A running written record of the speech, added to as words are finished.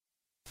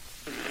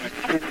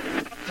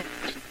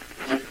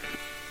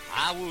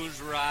I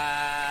was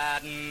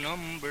riding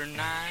number 9,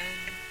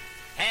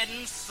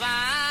 heading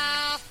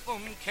south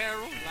from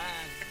Caroline.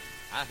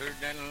 I heard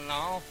that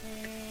long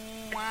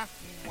wow,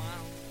 wow,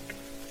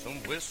 some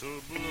whistle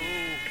blow.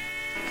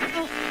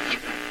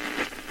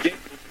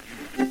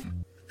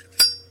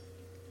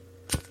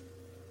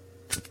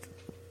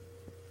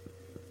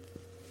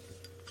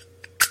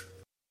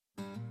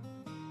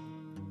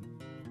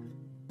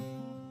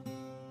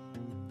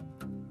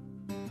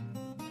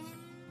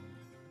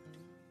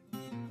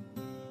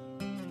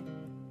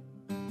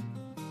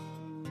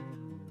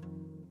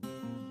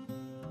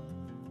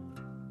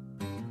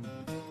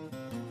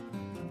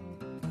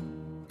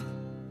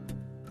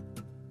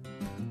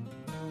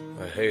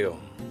 Well, hell,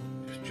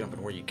 just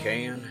jumping where you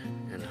can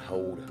and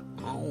hold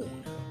on.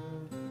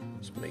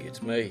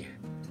 It's me.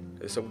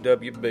 It's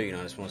OWB, and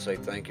I just want to say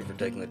thank you for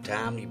taking the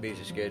time to your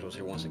busy schedules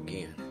here once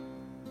again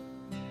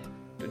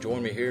to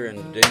join me here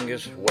in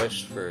Dingus,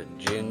 West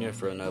Virginia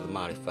for another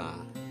mighty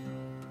fine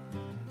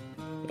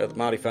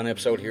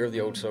episode here of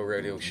the Old Soul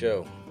Radio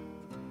Show.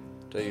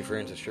 Tell you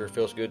friends, it sure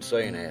feels good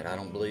saying that. I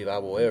don't believe I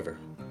will ever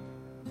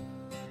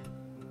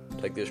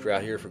take this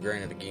right here for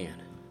granted again.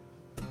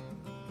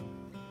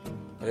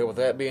 Well, with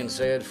that being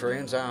said,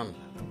 friends, I'm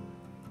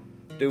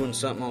doing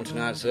something on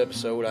tonight's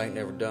episode I ain't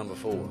never done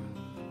before.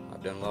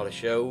 I've done a lot of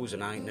shows,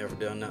 and I ain't never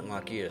done nothing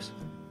like this.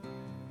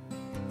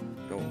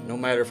 No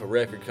matter if a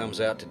record comes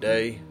out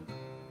today,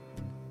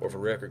 or if a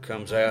record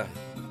comes out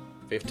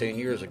 15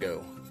 years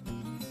ago,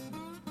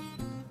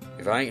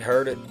 if I ain't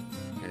heard it,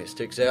 and it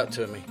sticks out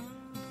to me,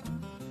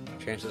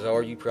 chances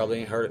are you probably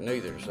ain't heard it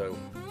neither. So,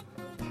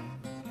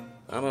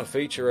 I'm going to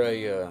feature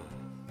a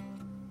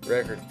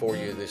record for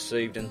you this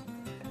evening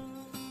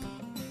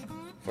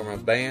from a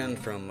band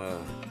from the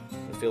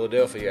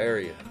Philadelphia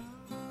area.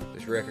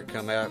 This record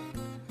come out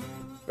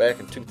back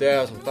in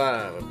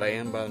 2005, a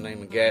band by the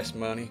name of Gas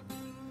Money.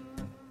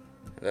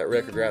 That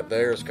record right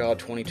there is called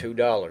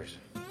 $22.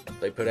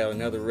 They put out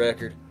another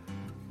record.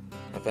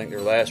 I think their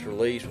last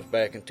release was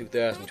back in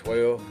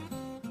 2012.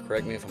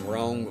 Correct me if I'm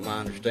wrong, but my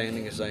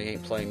understanding is they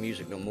ain't playing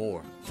music no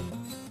more.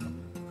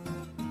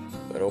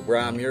 But old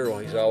Brian Murrell,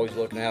 he's always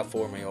looking out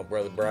for me. Old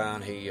brother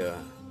Brian, he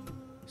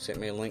sent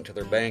me a link to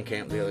their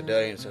Bandcamp the other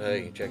day and said,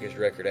 hey, check this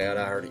record out.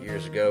 I heard it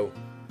years ago.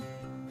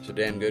 It's a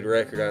damn good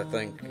record. I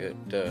think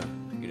that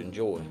you'd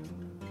enjoy.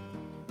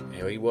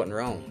 Hell, he wasn't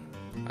wrong.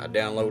 I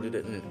downloaded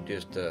it and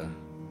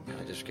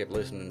I just kept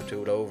listening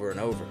to it over and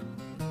over.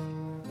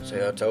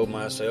 So I told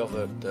myself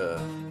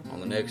that on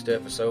the next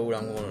episode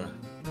I'm going to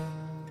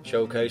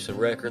showcase a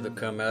record that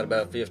come out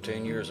about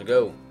 15 years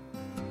ago.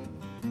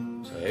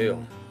 So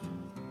hell,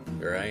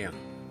 here I am.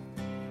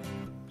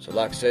 So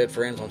like I said,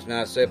 friends, on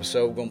tonight's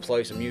episode, we're going to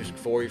play some music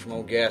for you from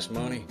old Gas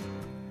Money.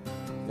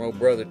 From old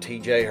brother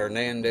TJ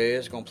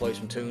Hernandez, going to play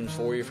some tunes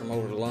for you from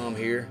over the Lum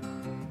here.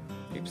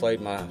 He played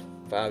my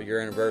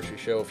 5-year anniversary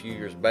show a few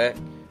years back.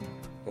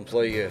 Going to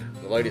play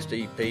the latest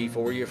EP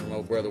for you from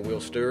old brother Will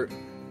Stewart.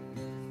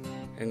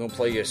 And going to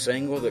play you a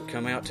single that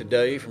come out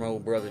today from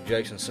old brother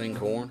Jason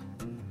Sinkhorn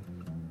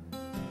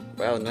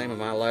by the name of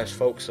My Last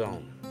Folk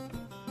Song.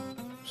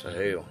 So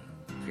hell,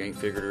 if you ain't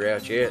figured her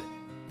out yet,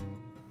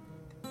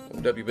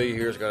 WB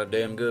here's got a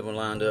damn good one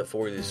lined up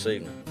for you this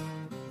evening.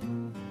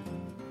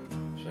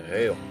 So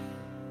hell,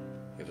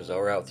 if it's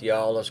alright with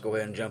y'all, let's go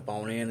ahead and jump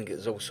on in and get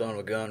this old son of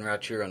a gun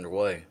right here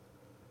underway.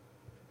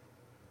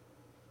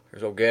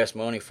 Here's old Gas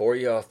Money for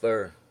you off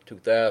their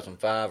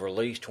 2005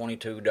 release,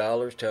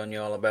 $22, telling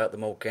you all about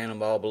the old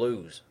Cannonball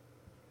Blues.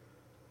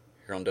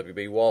 Here on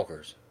WB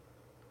Walker's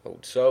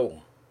Old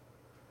Soul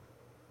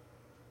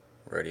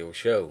Radio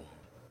Show.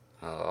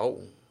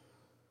 Oh.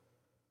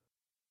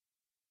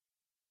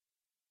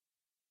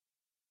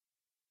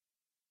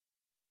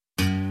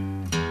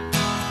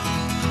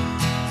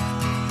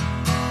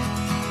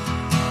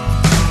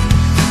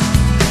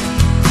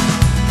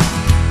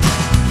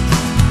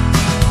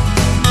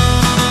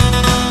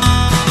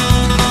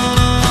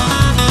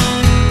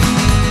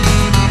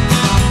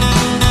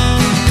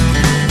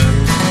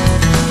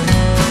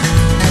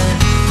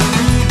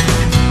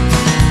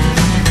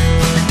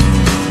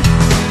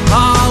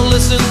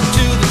 Listen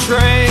to the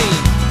train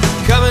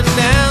coming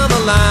down the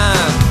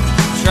line,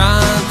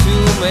 trying to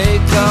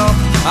make up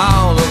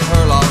all of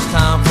her lost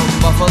time from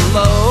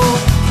Buffalo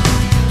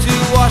to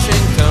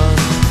Washington.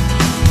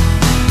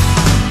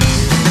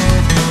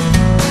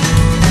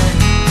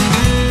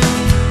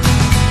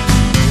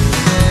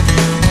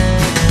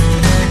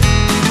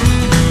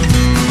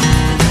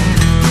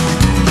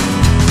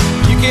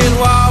 You can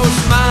wash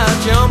my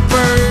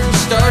jumpers,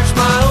 starch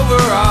my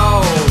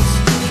overalls,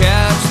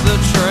 catch the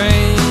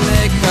train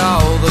they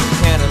call the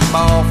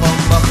Cannonball from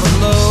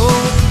Buffalo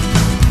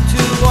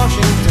to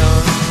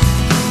Washington.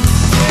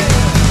 Yeah.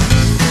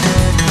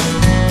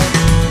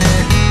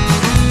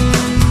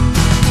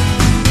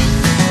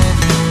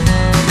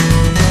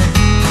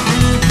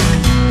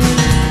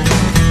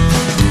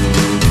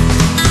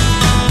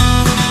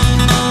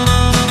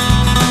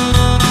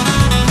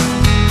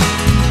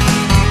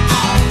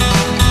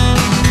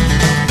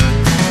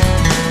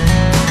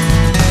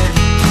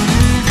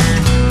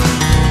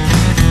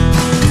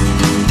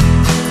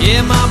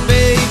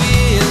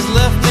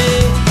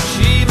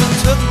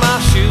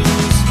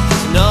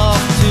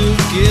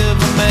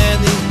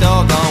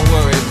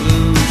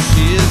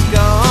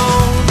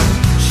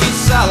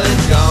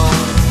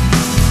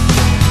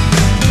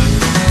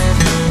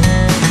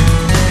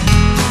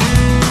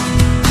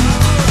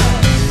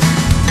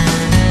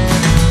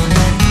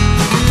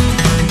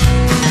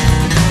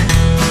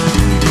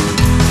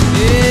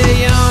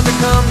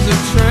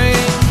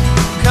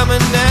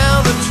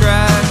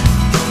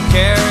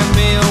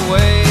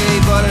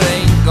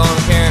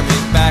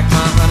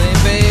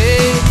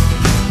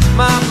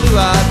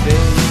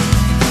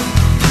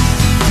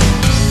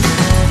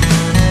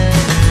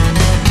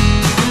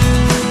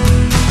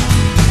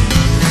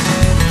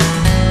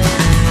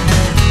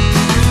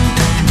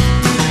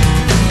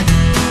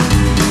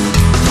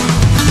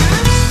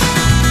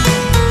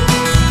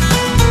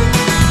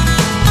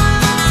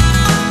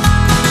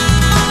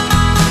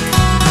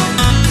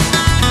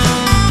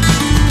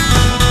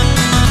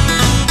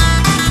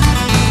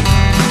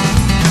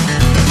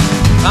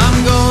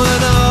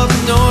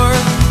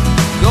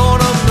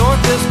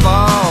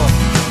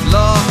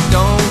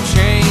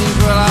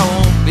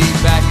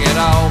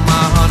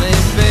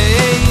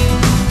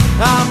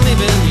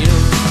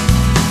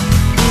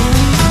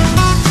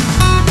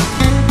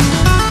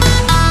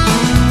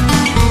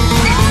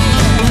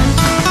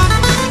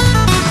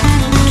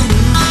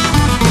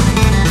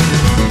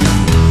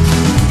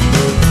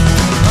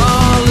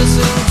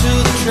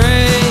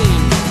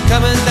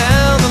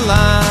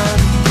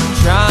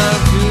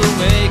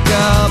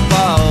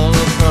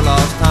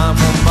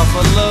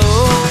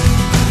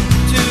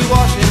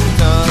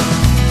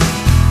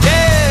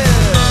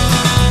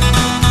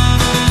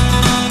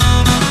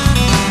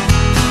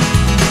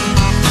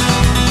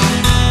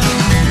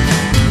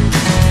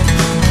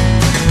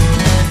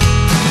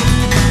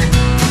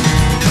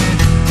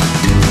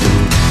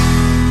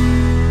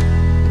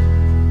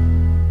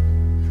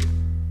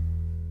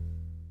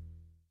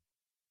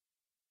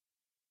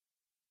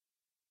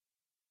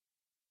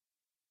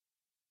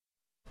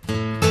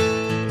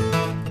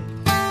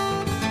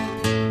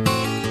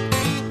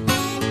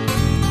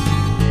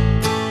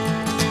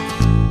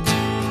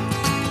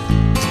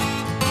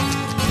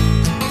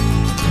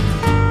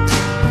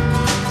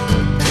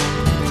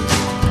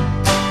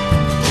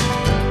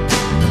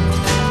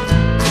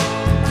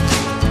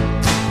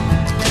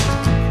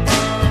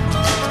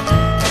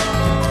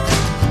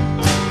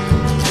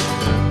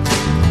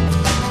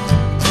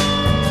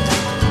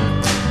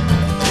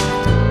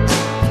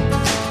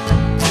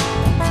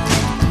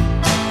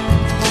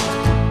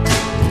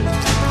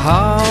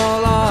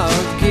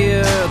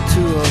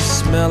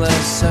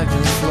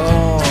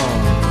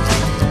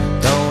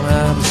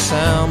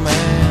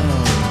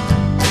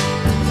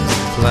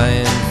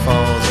 playing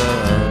for the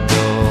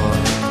door.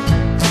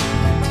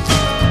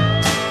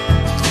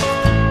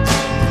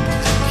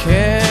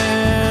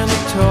 Carrying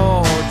a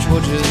torch,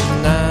 which is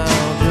now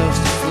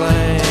just a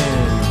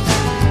flame.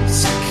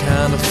 It's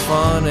kind of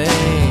funny,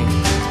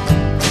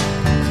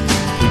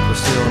 people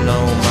still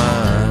know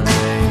my name.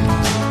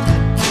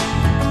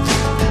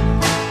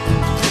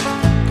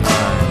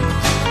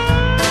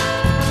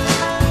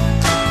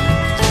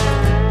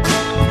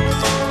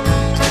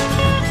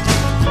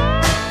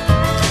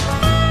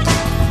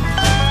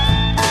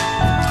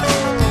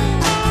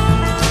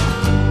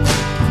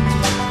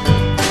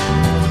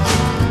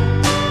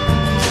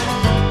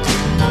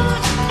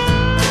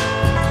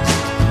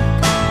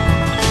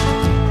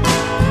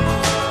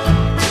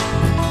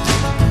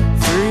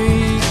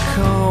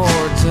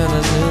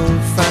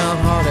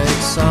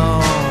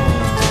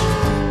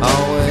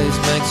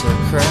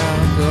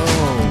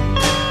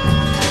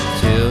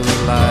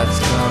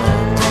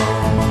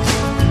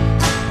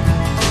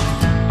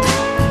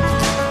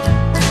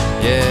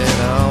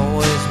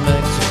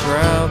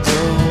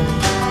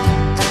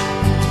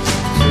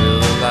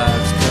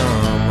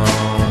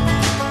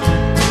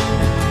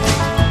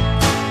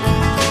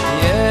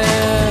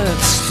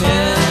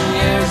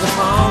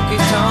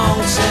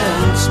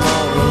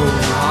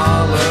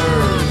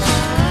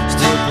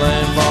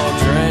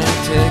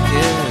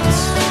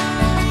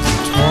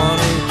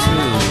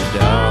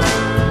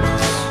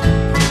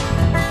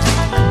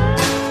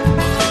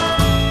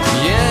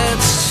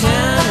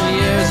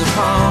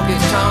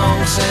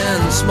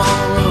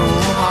 Small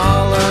room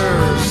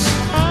hollers,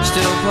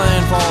 still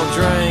playing for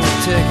drink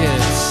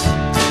tickets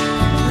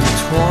and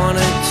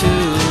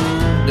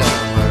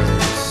 $22.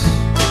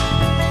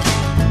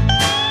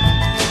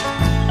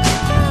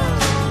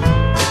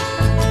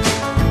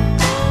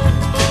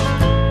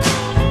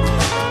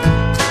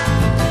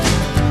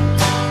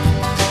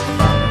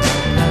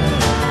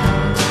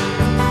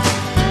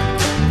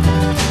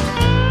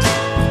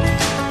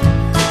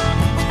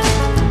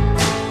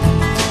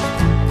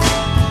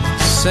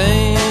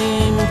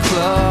 Same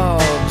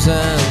clubs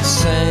and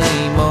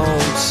same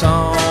old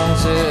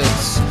songs.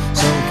 It's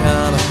some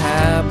kind of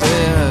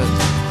habit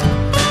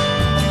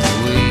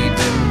we've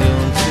been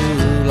doing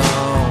too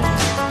long.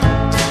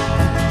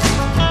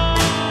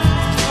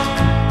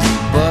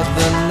 But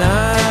the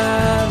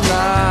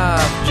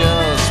nightlife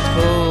just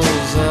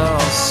pulls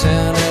us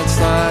in. It's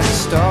like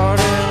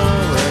starting a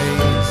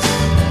race.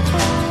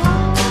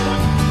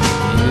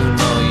 You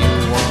know you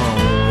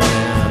won't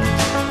win.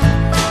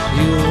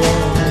 You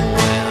won't.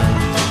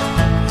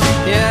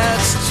 Yeah,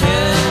 it's 10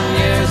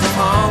 years of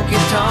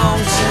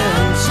honky-tonks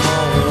and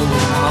small room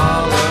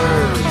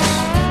hollers,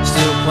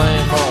 still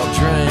playing for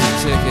drink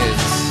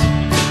tickets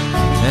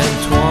and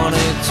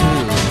 $22.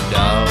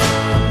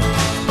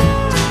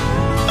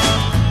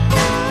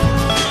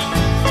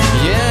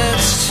 Yeah,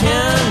 it's 10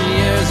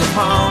 years of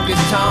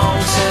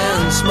honky-tonks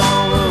and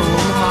small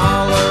room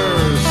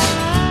hollers,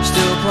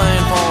 still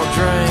playing for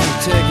drink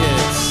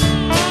tickets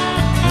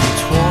and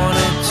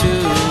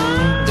 $22.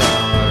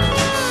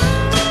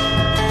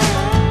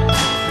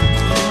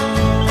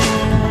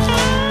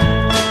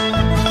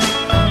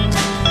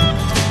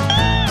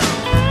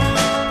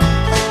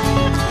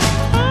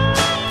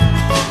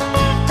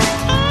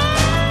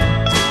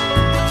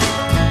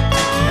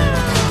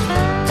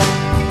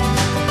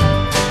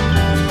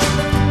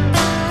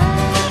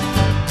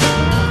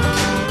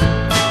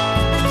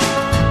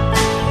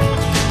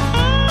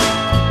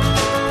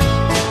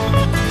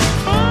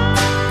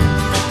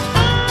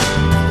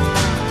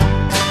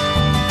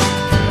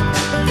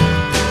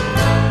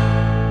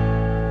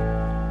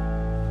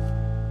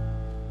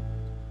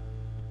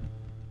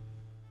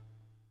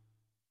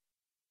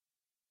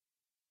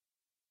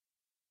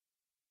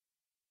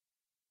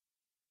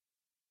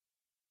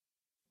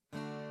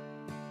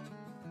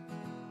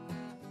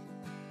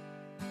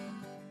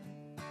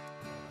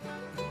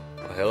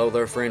 Hello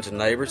there, friends and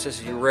neighbors. This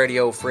is your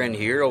radio friend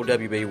here,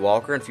 OWB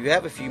Walker, and if you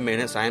have a few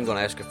minutes, I am going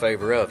to ask a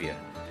favor of you.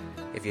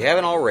 If you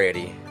haven't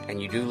already, and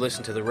you do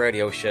listen to the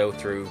radio show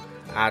through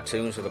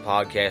iTunes or the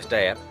podcast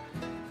app,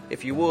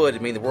 if you would,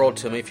 it'd mean the world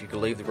to me if you could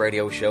leave the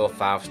radio show a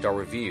 5-star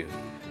review.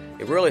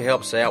 It really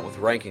helps out with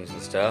rankings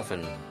and stuff,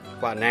 and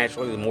quite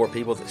naturally, the more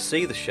people that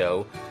see the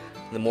show,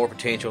 the more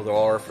potential there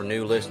are for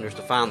new listeners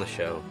to find the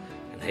show.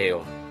 And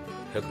hell,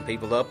 hooking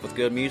people up with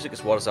good music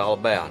is what it's all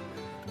about.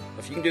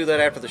 If you can do that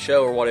after the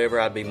show or whatever,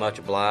 I'd be much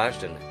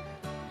obliged. And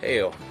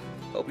hell,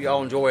 hope you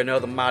all enjoy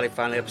another mighty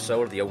fine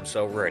episode of the Old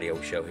Soul Radio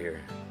Show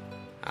here.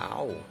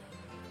 Ow.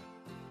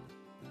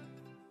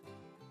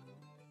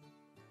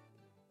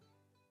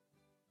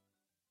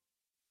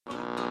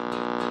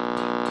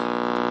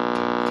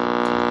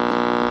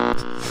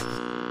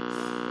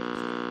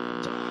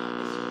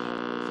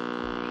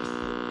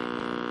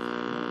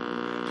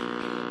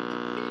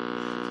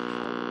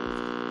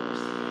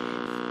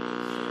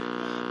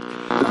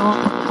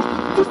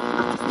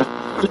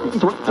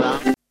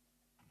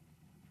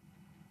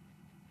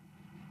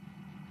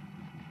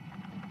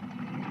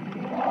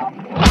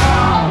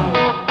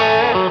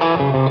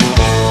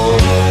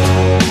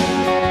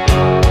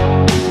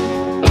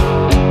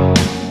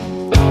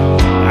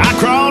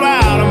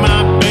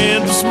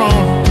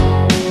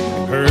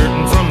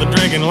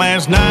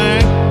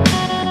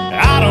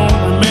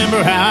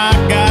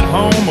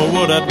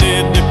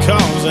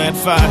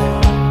 fight.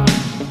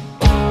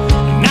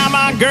 Now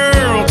my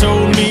girl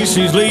told me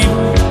she's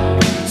leaving,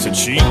 said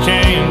she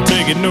can't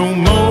take it no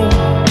more.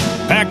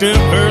 Packed up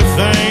her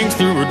things,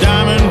 threw her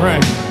diamond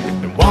ring,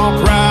 and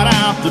walked right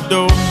out the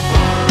door.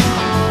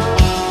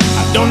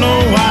 I don't know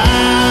why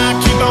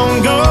I keep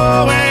on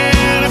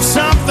going, it's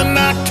something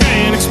I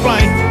can't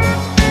explain.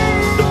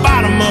 The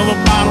bottom of a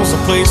bottle's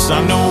a place I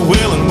know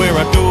well, and where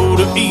I go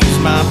to ease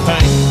my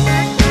pain.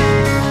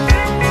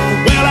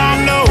 Well,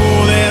 I know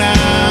that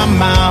I'm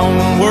my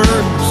own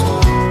worst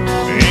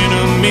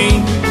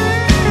enemy,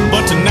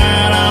 but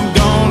tonight I'm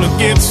gonna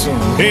get some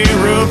hair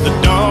of the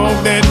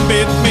dog that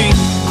bit me.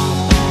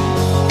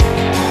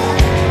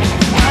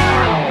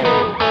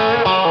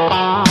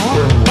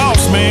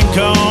 Boss man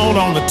called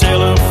on the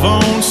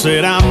telephone,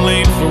 said I'm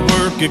late for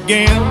work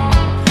again.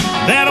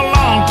 That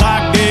alarm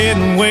clock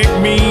didn't wake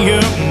me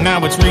up,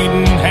 now it's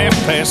reading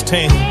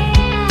 10:30.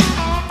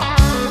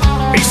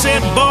 He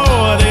said,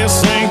 boy,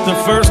 this ain't the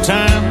first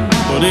time,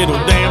 but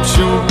it'll damn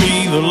sure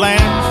be the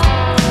last.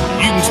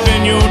 You can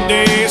spend your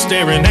day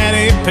staring at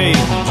a page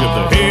of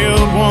the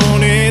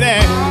held-wanted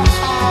ads.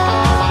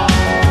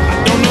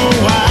 I don't know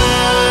why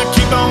I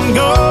keep on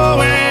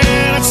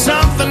going, it's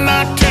something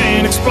I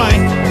can't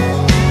explain.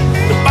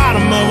 The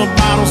bottom of a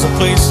bottle's a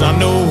place I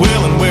know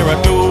well, and where I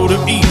go to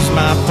ease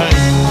my pain.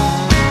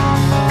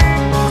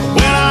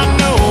 Well, I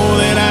know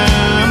that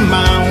I'm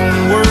my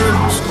own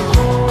worst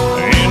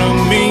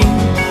enemy,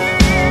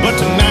 but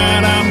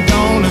tonight I'm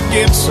gonna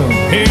get some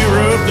hair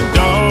of the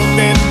dog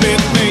that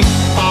bit me.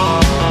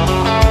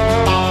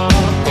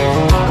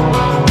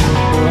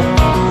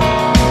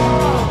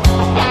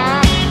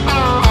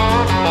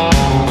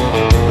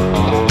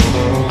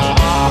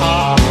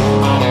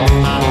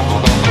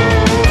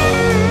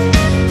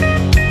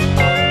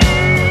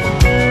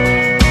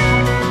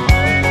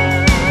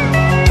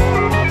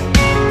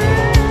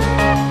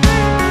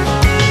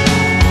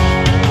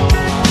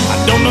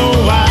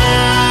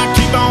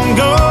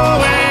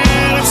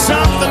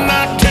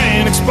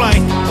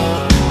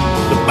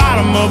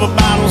 Of a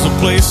bottle's a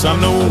place I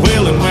know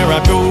well, and where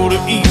I go to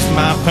ease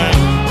my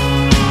pain.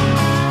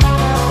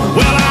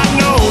 Well, I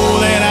know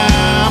that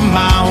I'm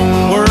my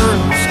own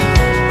worst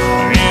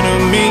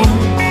enemy,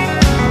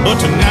 but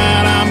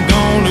tonight I'm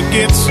gonna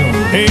get some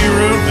hair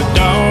of the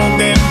dog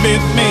that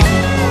bit me.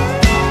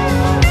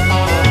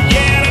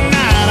 Yeah,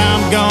 tonight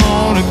I'm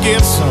gonna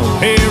get some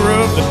hair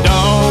of the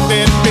dog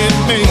that bit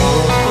me.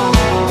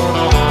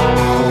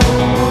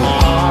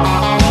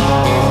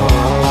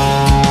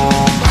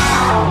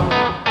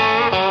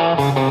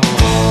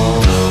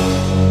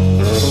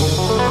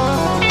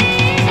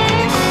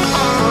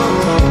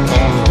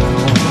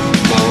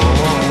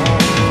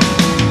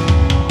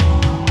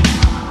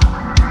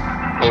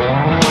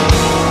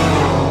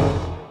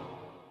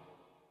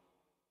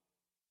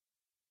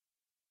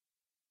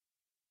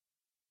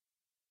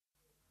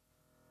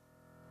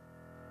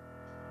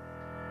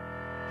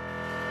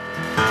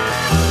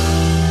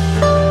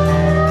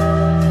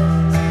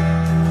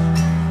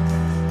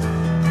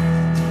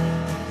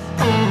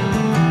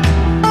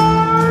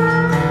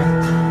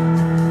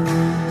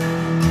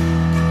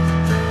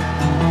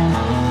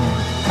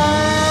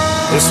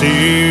 This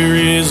here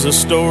is a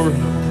story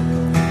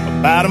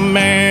about a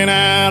man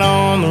out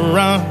on the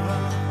run.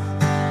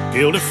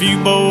 Killed a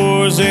few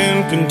boys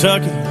in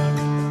Kentucky,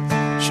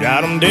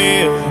 shot them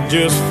dead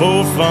just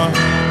for fun.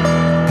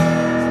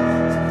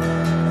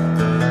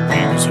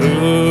 He was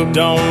hooked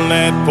on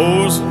that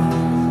poison,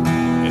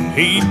 and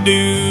he'd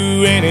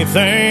do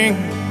anything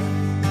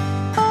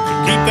to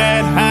keep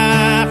that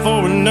high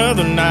for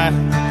another night,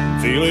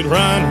 feel it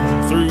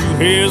run through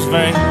his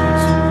veins.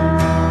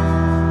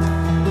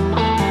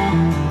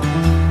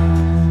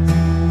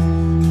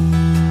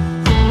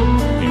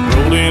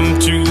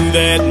 To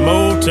that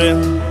motel,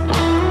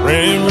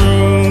 rented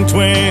room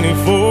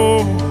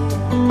 24.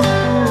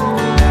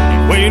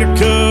 He'd wait a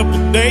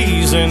couple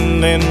days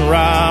and then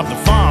rob the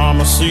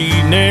pharmacy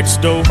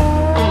next door.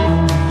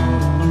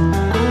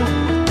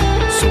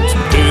 Sold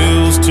some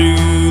pills to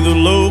the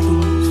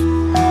locals,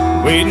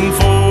 waiting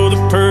for the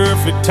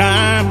perfect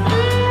time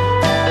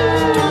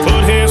to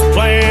put his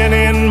plan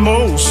in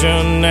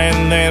motion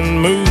and then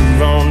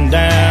move on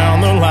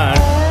down the line.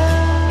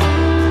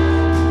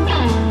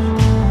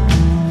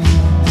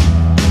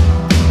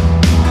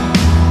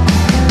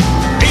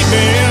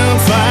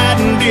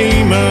 Fighting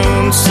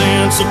demons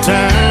since the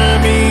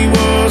time he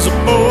was a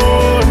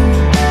boy.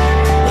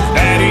 But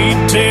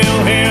Daddy'd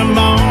tell him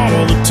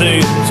all the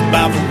tales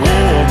about the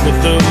war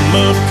with the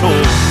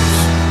McCoys.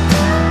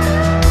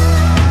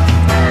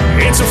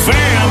 It's a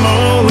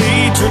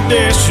family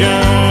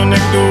tradition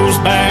that goes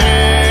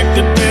back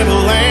to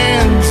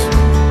Deadlands.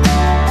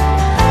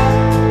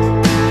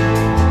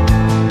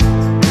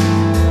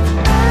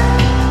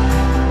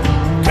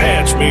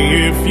 Catch me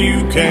if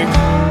you can.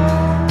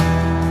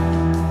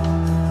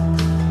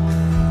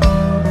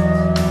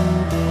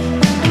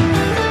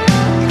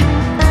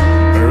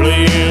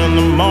 In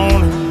the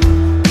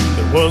morning,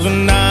 there was a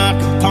knock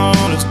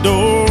upon his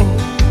door.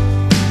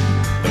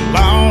 The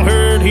law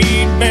heard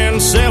he'd been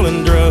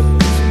selling drugs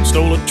and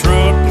stole a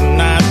truck the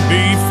night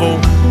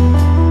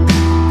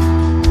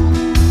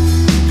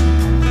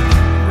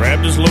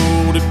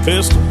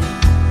pistol,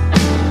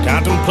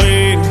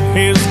 contemplating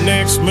his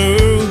next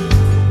move.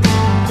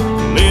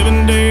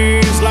 Living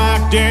days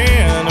locked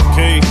in a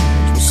cage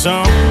was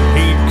something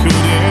he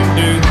couldn't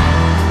do.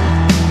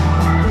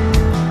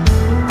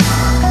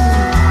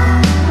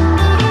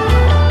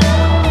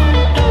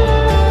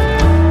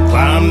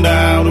 Climbed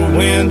out a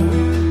window,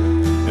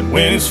 and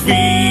when his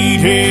feet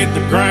hit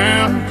the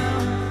ground,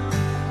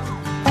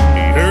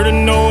 he heard a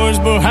noise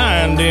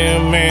behind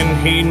him,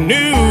 and he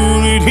knew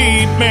that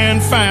he'd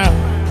been found.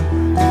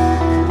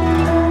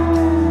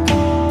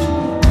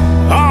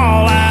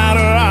 All out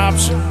of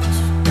options,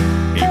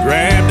 he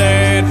grabbed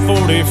that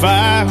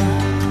 45,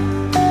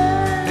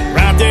 and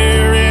right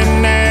there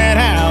in that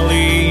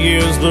alley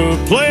is the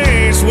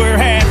place where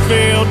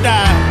Hatfield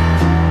died.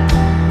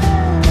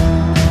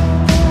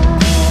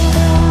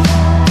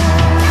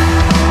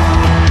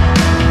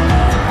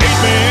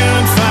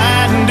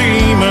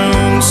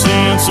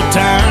 Since the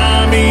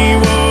time he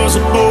was a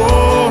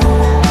boy,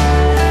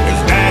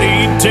 his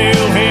daddy'd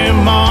tell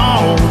him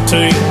all the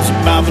tales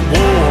about the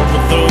war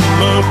with the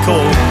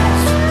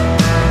McCoys.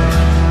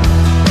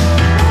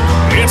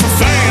 It's a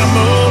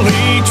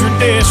family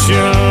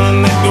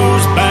tradition that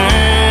goes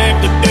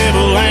back to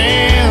Devil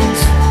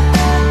Lands.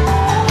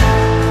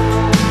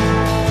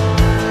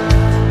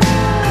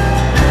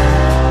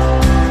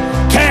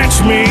 Catch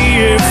me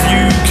if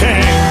you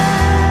can.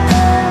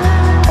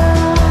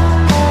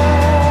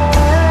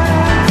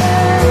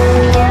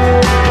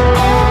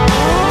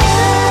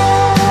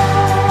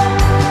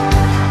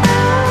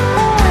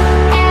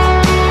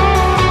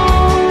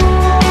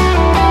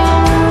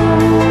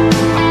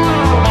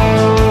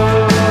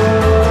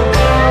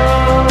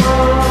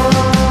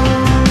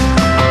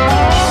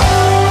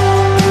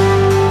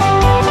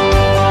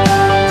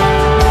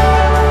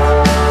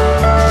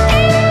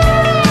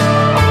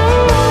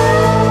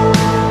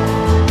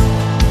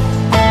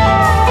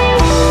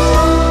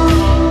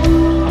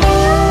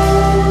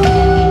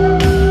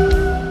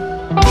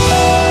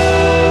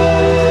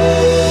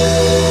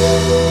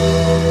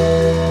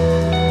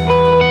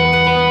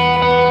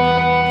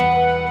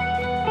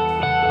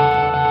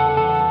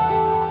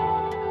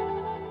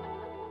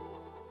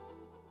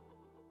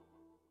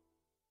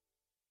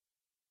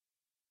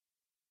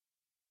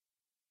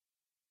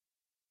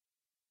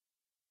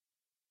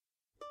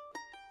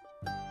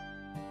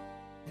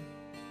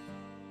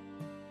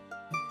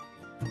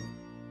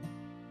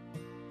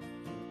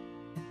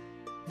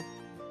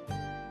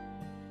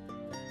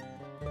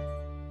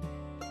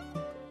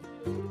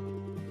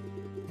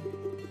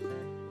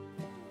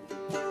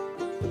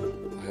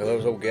 That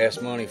was old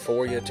Gas Money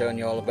for you, telling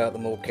you all about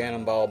them old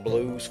Cannonball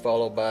Blues,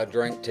 followed by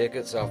Drink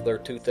Tickets off their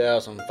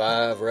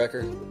 2005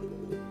 record,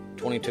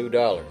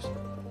 $22.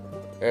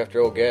 After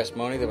old Gas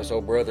Money, there was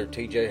old brother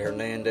TJ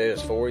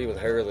Hernandez for you with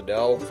Hair of the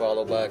Dog,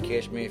 followed by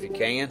Catch Me If You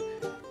Can,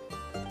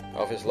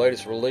 off his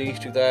latest release,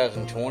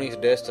 2020's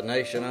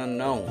Destination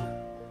Unknown.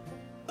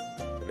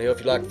 But if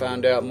you'd like to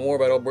find out more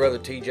about old brother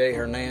TJ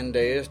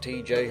Hernandez,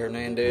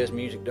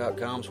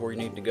 tjhernandezmusic.com is where you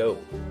need to go.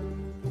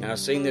 Now, I've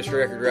seen this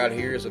record right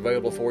here is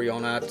available for you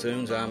on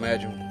iTunes. I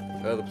imagine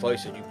other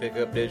places you pick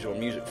up digital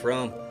music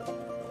from.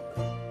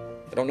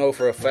 I don't know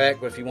for a fact,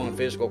 but if you want a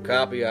physical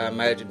copy, I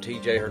imagine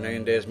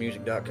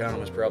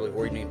tjhernandezmusic.com is probably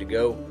where you need to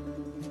go.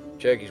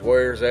 Check his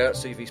wares out,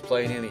 see if he's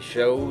playing any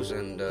shows,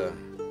 and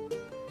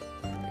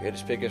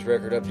just pick this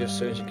record up just as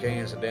soon as you can.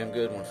 It's a damn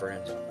good one,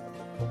 friends.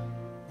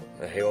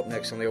 Hell, up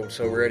next on the Old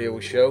Soul Radio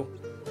Show,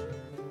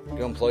 I'm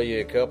going to play you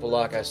a couple,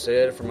 like I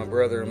said, from a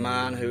brother of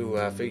mine who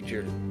I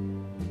featured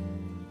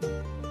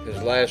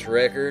his last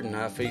record, and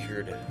I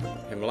featured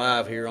him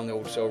live here on the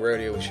Old Soul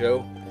Radio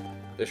Show.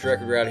 This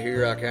record right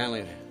here, I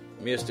kindly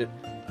missed it.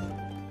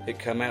 It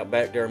come out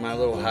back during my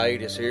little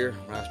hiatus here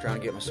when I was trying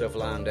to get myself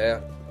lined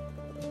out.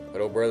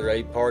 But old brother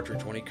Abe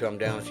Partridge, when he come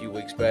down a few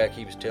weeks back,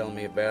 he was telling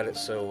me about it,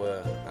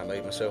 so I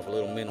made myself a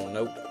little mental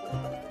note.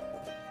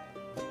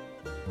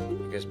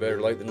 I guess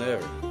better late than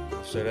never.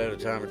 I've said that a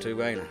time or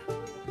two, ain't I?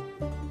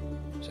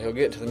 So he'll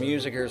get to the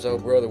music. Here's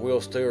old brother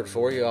Will Stewart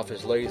for you off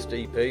his latest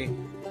EP,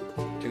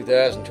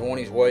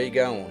 2020's Way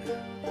Gone.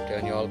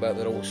 Telling you all about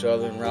that old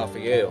Southern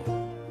Raphael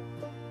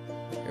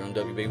here on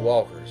WB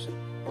Walker's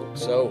Old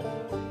Soul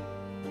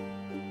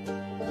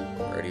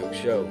Radio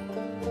Show.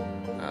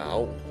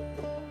 Ow.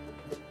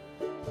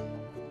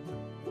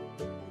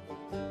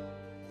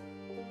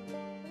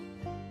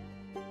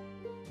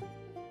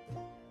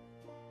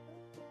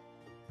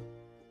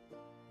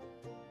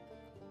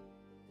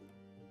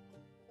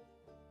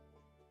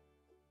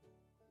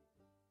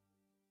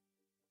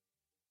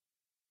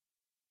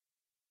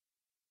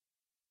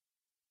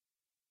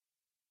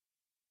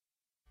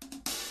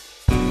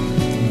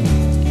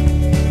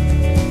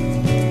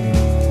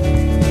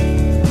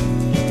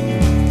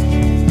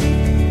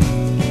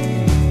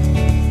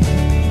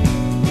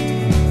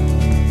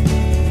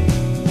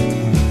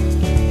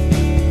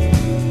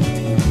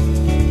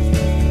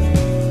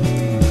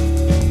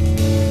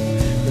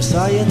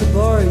 Saw you at the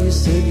bar, you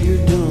said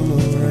you're doing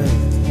alright.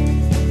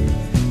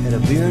 Had a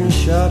beer in the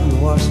shop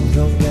and watched some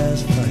drunk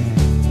guys fight.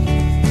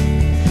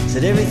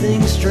 Said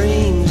everything's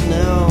strange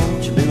now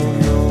that you've been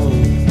on your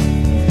own.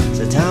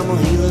 Said time will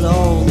heal it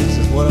all, this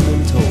is what I've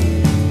been told.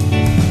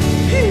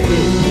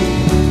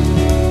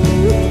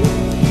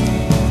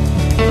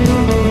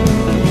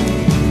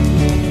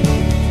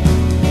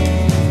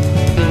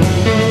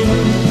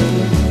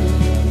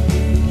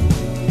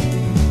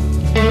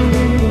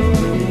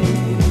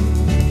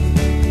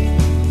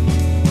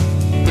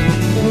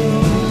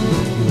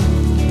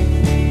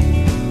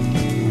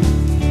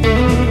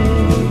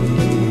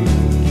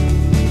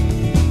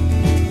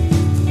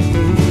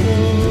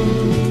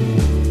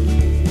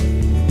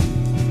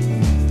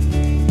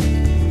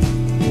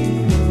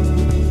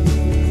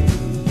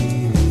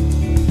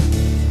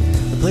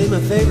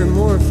 Favorite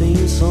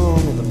morphine song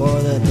at the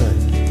bar that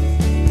night.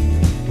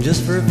 And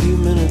just for a few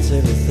minutes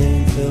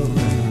everything felt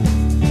right.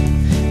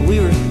 And we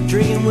were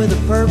drinking with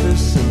a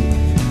purpose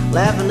and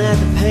laughing at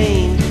the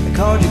pain. I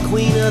called you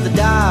queen of the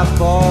dive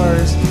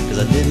bars, cause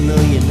I didn't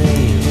know your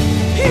name.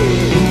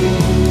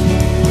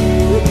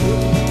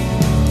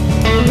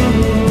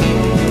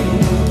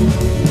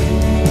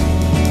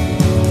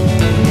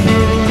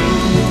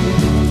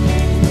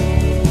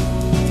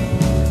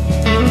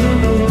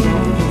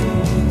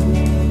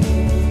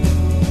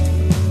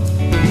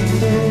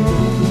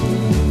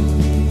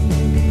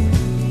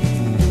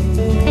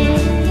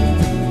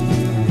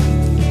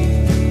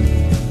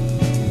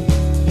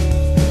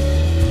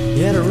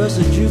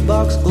 A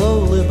jukebox,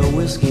 glow lip, or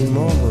whiskey and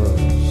Marlboros.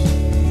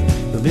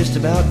 We bitched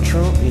about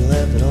Trump, and he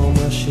laughed at all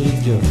my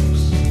shitty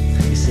jokes.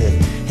 He said,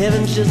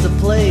 heaven's just a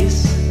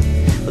place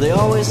where they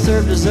always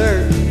serve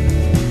dessert,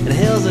 and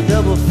hell's a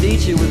double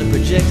feature with a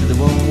projector that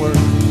won't work.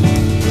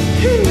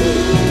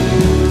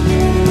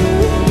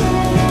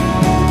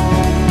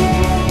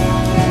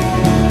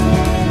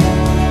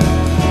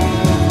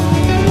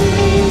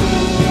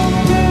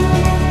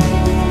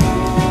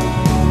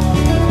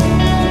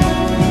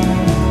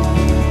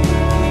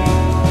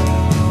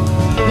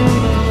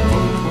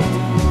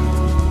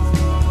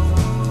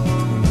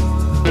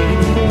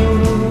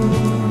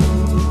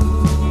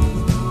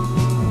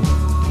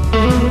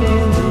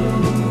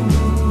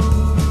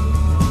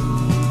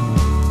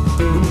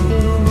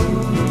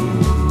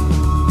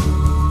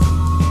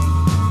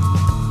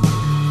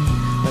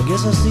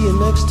 I'll see you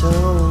next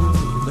time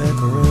you're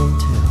back around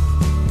town.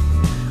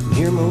 I'm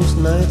here most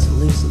nights, at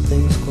least the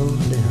things close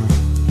down.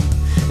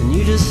 And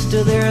you just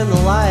stood there in the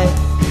light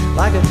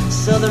like a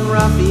Southern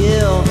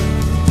Raphael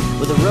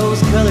with a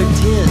rose-colored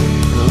tint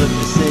and a look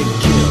that said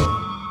kill.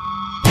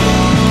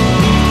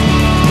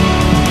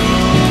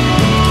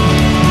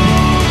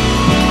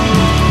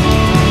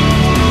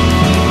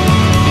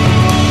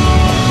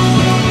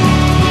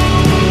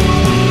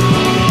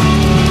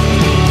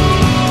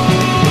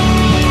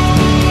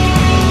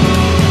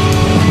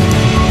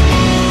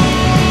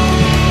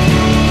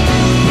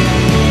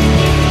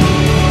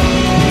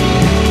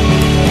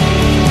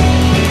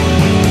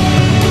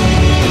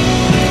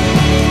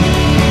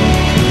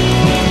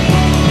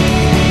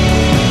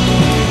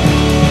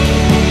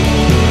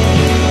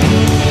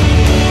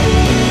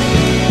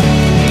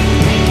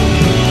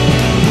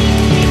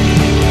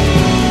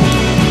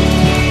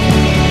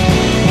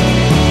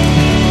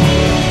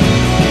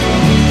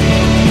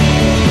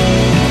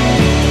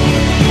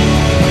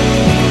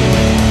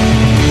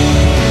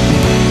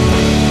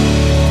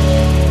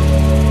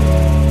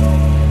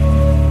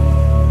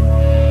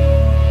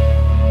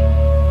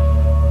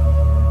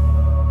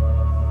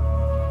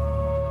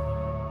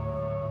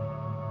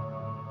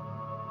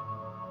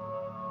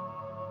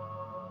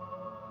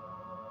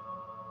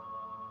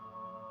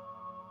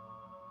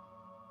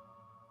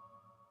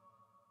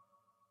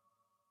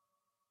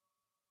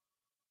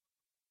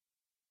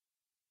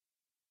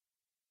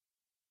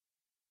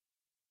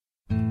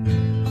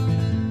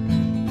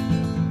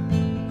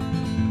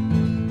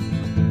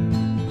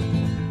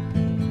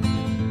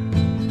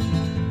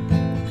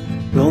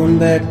 Going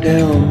back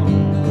down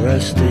where I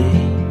stayed,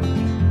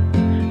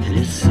 and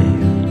it's safe,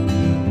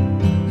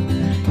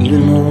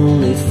 even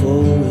only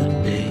for a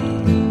day.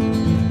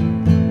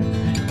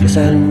 Guess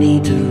I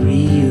need to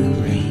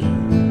rearrange.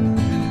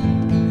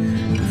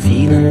 I'm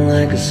feeling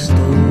like a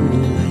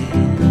stowaway.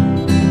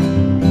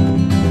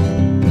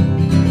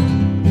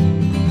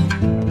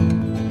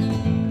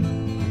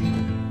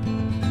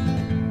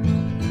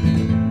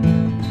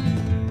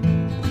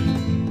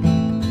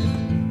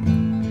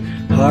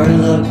 Hard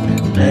luck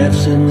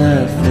laughs in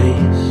my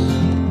face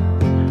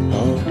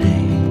all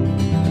day,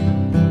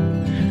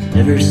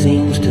 never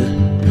seems to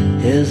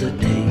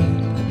hesitate,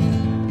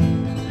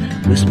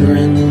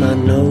 whispering my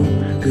no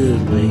good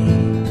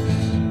ways.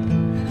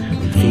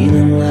 I'm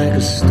feeling like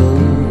a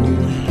stowaway.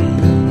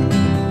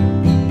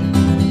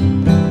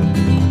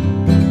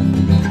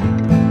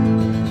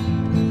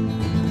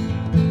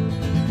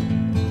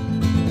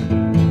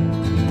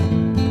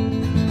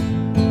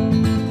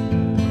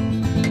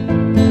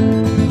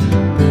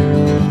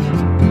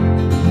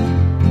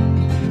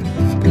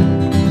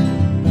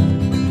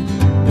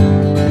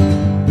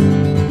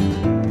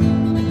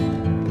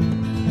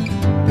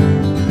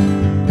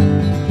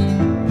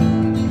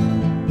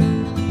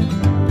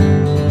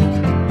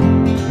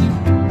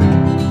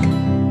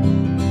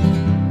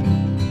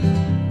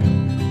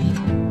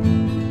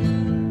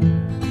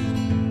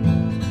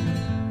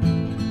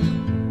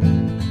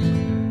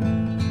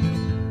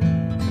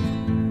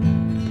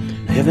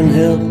 Heaven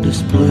help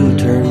this blue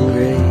turn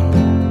gray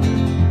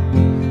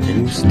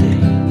and stay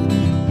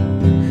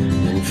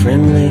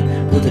unfriendly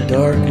with the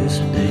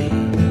darkest day.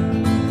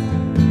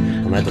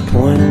 I'm at the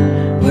point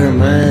where a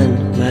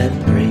mind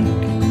might break.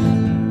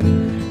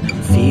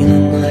 I'm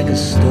feeling like a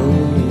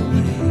stowaway.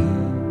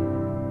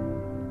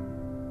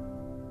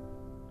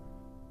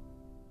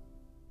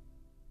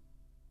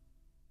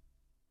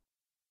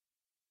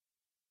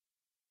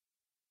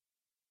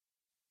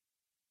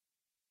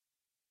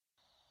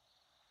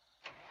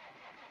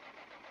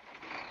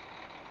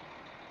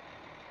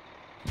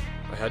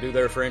 How do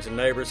there, friends and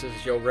neighbors? This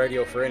is your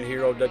radio friend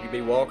here, old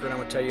W.B. Walker, and I'm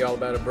going to tell you all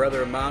about a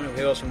brother of mine who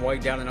hails from way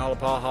down in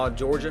Allapaha,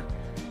 Georgia.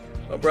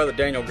 My brother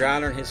Daniel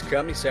Griner and his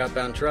company,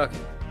 Southbound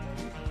Trucking.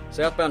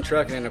 Southbound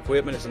Trucking and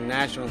Equipment is a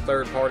national and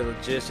third-party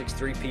logistics,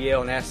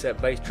 3PL, and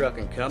asset-based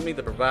trucking company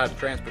that provides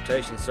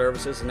transportation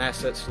services and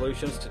asset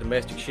solutions to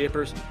domestic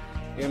shippers,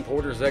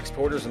 importers,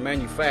 exporters, and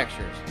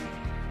manufacturers.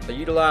 They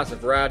utilize a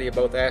variety of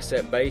both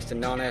asset-based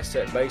and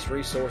non-asset-based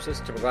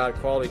resources to provide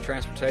quality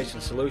transportation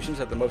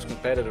solutions at the most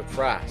competitive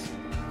price.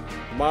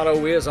 The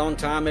motto is on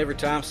time, every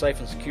time, safe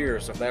and secure.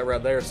 So if that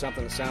right there is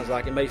something that sounds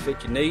like it may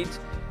fit your needs,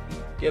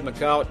 give them a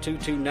call at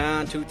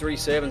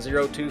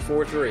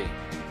 229-237-0243.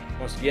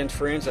 Once again,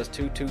 friends, that's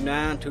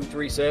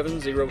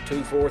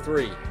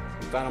 229-237-0243. You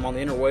can find them on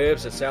the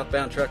interwebs at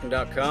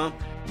southboundtrucking.com.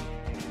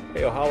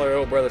 Hell, holler at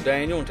old brother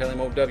Daniel and tell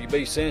him old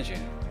WB sends you.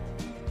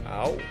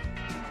 Oh.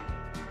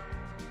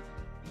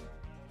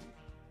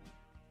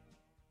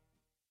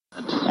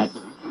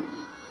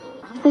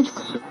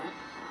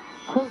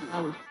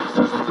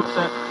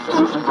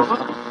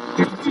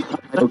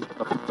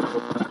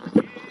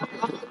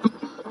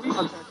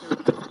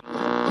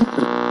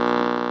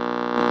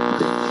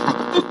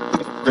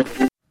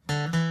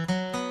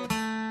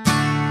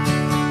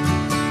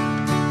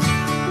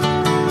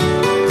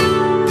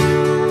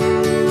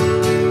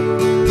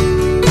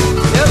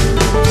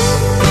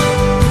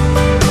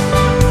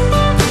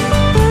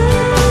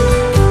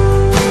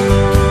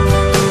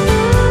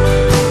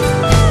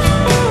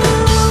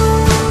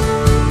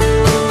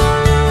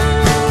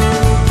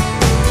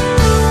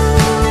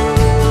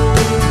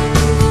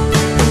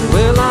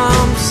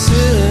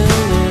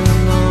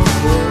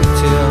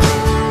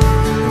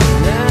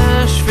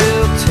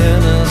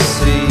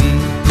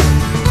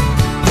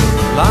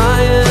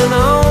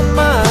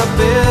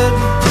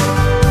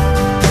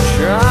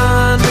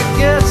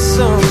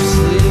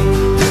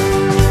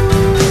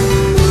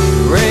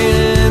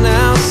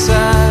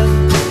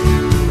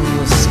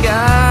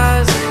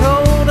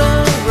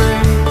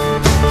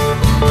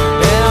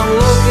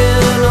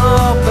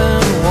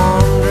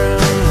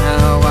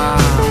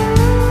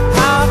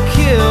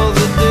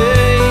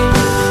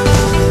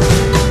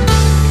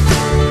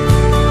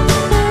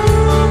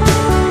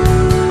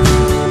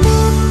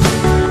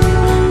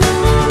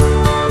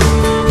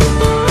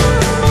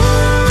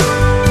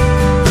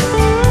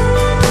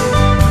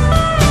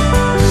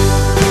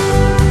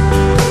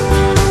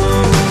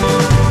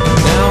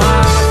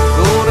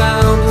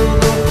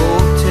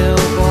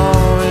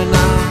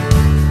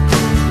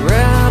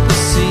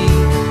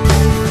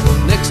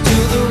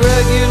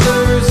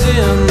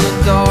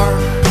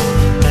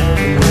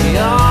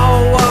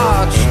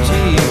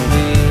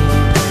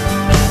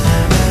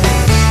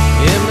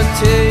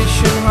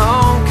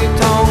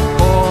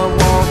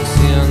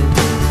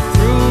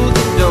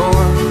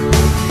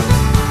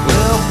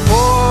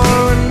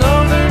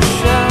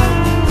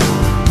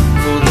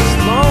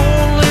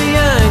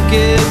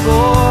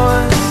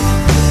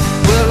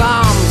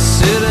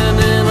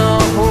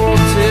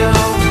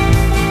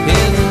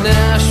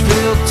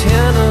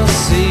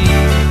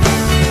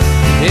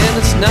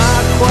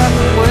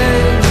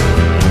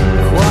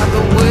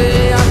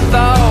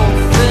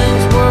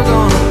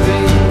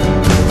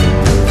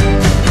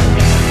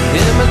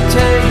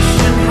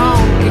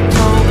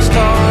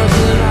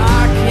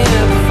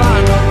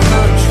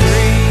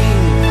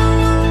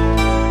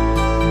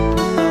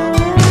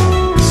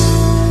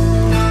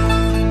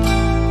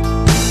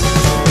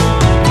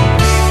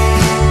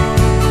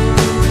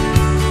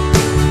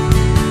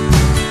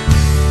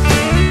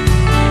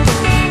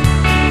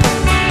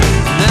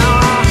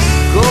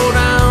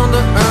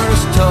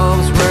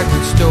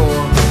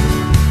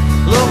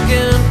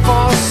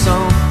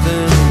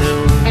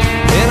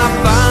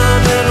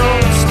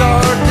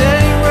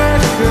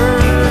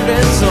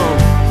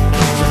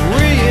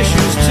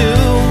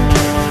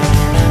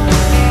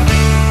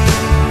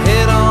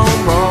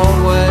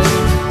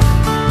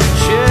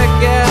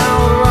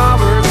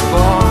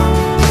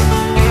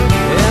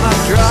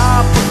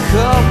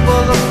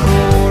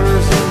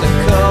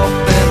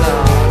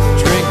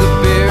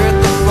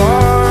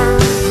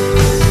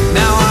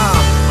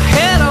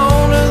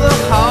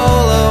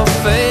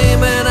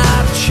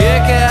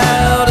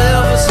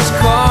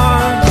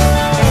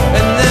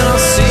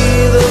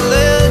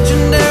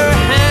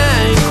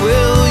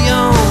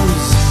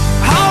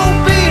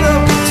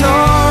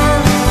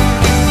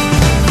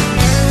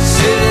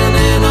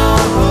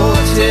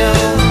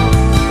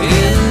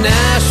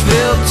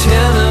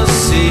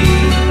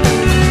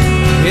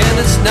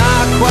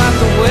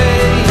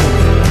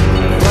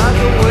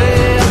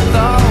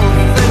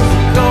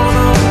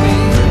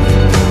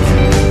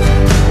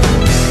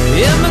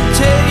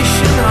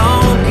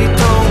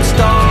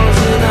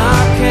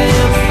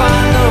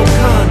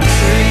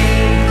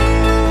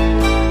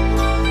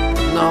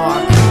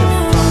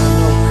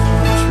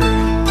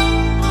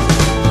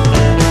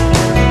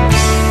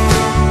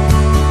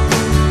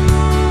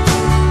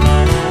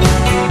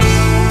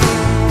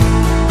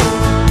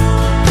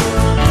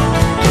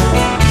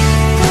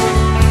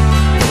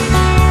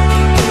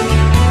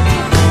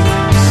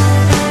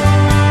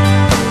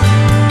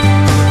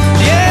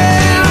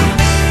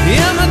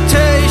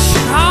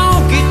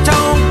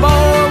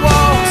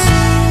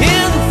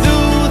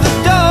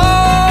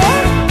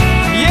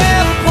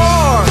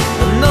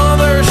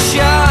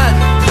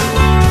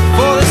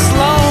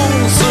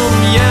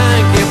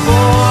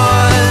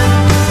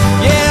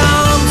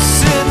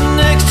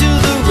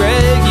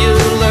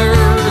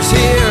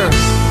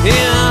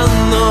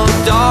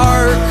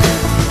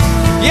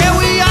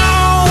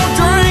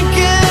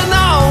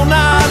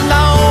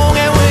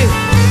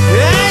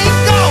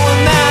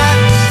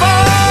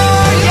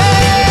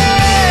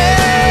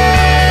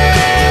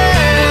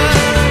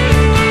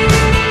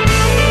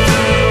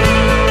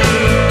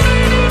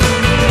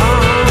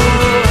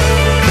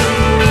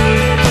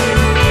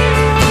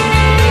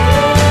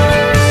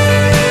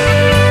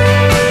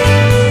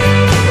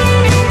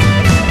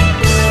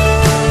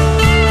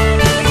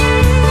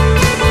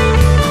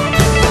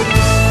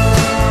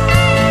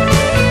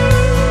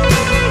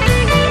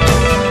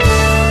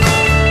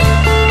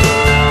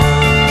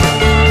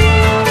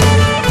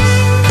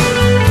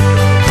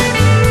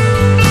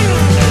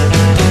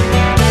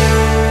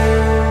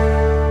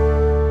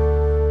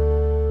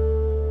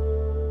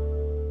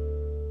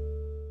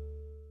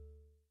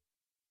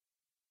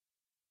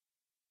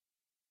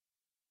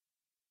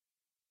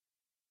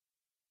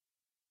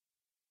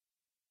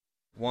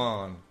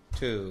 1,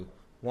 2,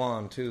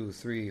 1, 2,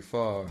 3,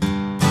 4.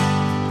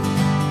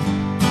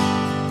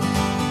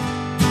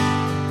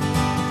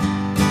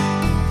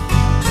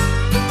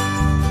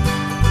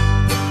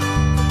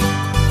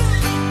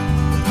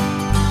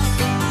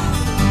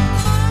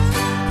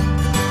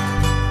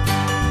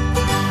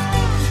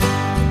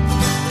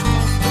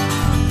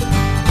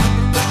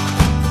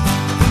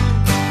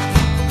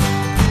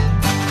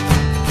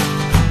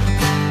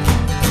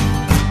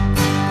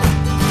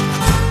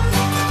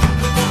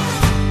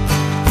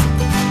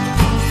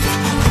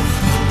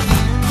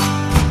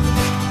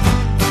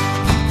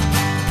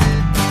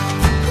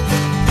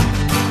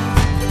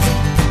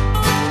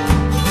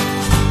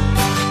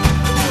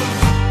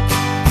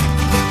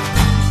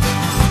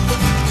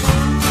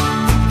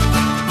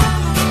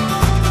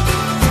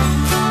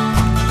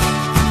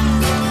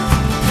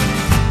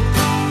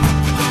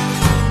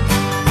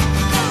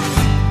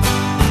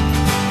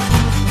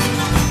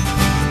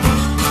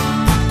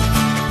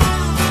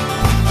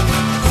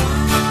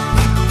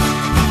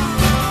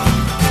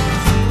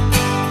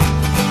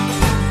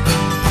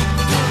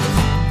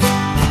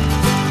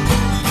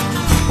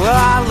 Well,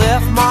 I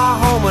left my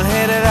home and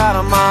headed out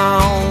on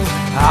my own.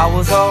 I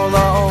was all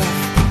of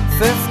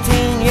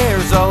 15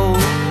 years old.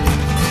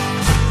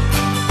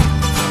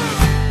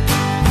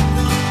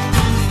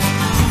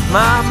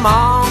 My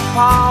mom and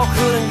pa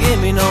couldn't give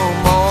me no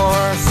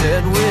more.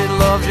 Said we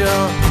loved you,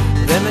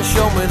 then they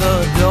showed me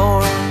the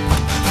door.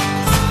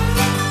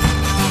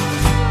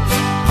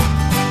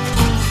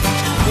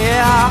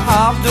 Yeah, I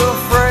hopped a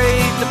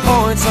freight to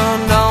points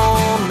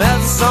unknown.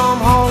 Met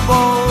some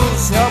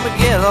hobos, helped me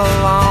get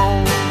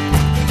along.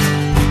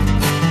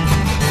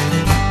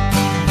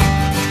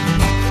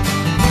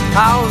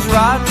 I was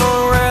riding the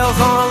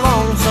rails on a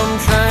lonesome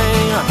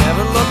train. I'm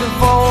never looking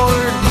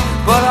forward,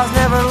 but I was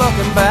never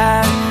looking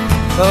back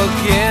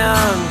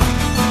again.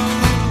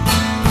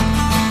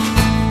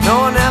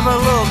 No, I never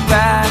looked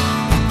back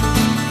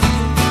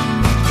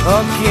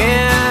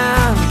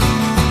again.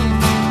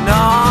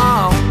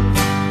 No.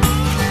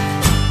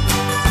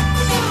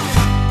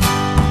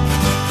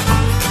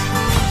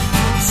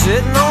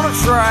 Sitting on a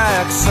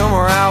track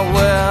somewhere out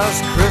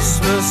west,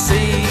 Christmas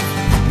Eve,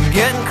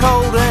 getting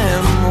cold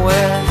and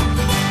wet.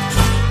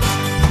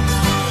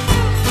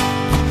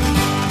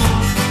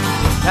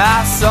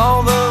 I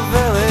saw the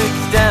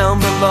village down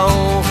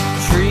below,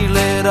 tree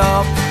lit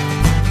up,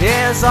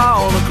 here's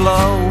all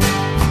aglow.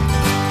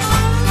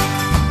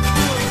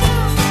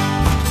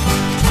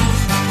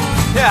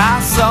 I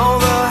saw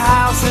the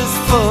houses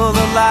full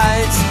of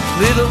lights,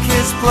 little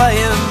kids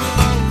playing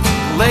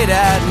late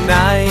at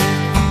night.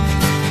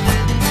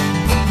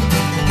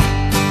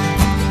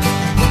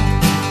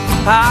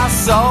 I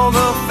saw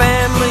the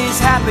families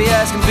happy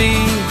as can be.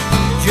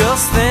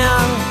 Just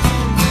then,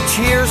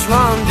 tears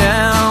run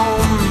down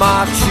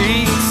my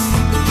cheeks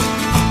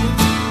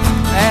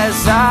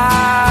as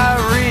I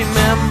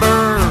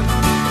remember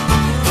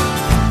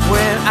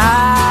when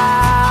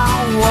I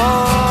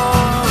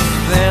was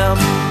them.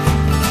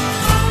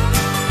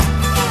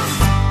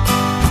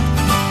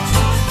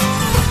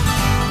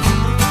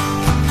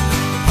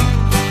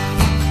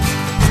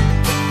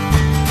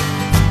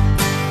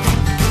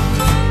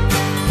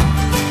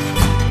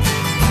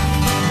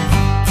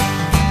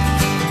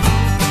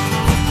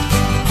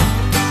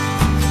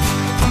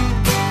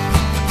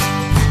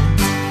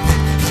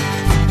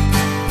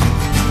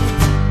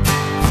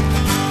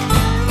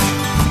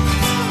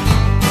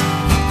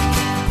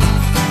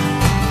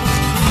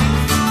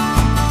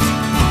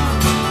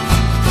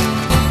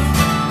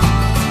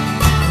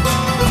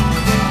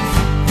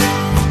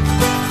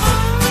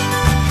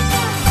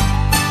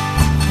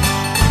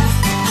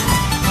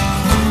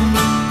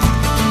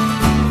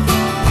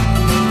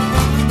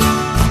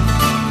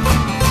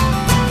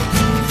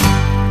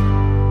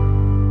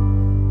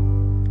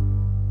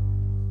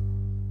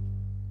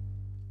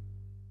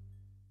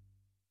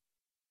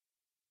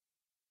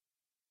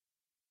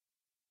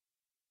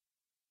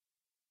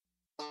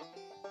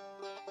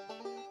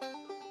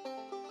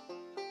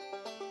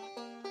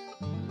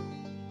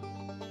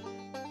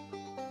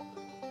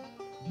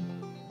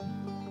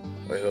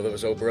 Well, that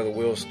was old brother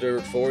Will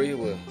Stewart for you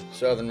with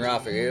Southern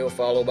Raphael,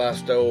 followed by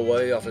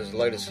Stowaway off his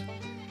latest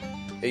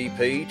EP,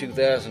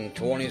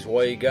 2020's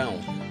Way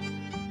Gone.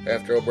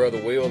 After old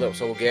brother Will, that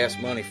was old Gas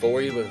Money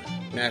for you with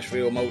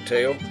Nashville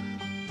Motel.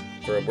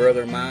 For a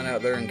brother of mine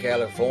out there in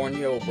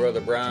California, old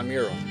brother Brian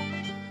Murrell.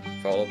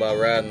 Followed by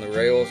Riding the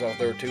Rails off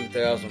their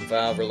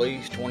 2005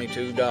 release,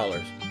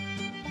 $22.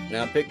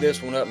 Now I picked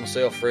this one up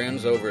myself,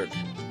 friends, over at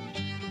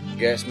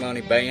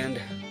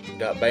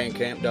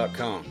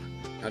gasmoneyband.bandcamp.com.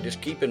 Now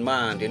just keep in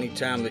mind,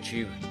 anytime that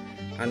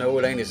I know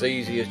it ain't as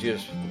easy as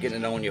just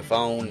getting it on your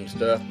phone and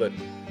stuff, but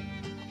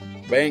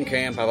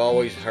Bandcamp, I've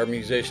always heard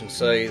musicians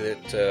say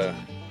that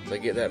they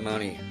get that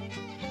money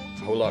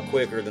a whole lot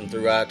quicker than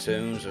through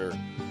iTunes or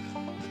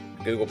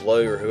Google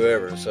Play or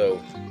whoever.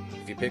 So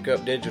if you pick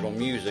up digital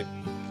music,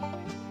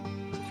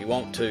 if you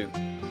want to,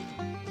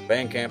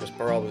 Bandcamp is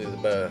probably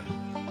the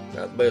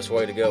best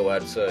way to go,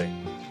 I'd say.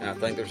 And I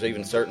think there's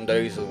even certain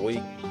days of the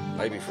week,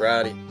 maybe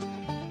Friday,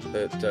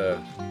 that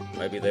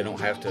maybe they don't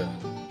have to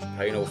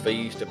pay no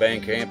fees to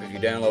Bandcamp if you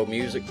download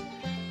music.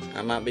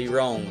 I might be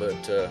wrong, but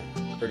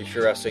pretty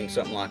sure I've seen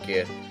something like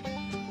that.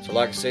 So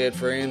like I said,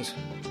 friends,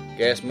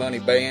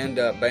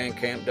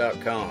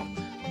 gasmoneyband.bandcamp.com.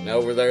 Now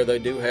over there they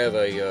do have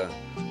a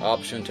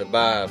option to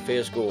buy a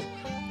physical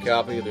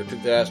copy of their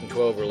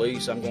 2012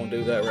 release. I'm going to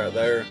do that right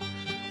there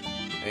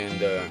and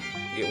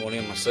get one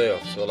in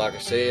myself. So like I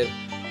said,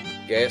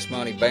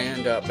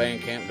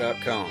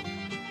 gasmoneyband.bandcamp.com.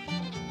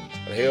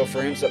 But hell,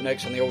 friends, up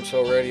next on the Old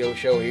Soul Radio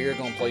Show here,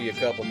 going to play you a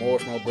couple more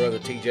from old brother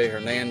TJ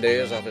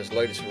Hernandez off his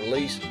latest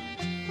release,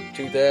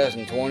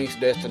 2020's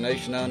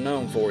Destination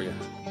Unknown for you.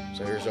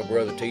 So here's old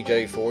brother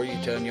TJ for you,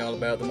 telling you all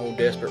about them old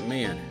desperate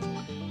men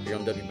here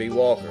on WB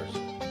Walker's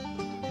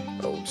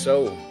Old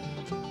Soul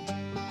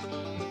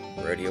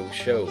Radio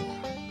Show.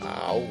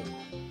 Ow.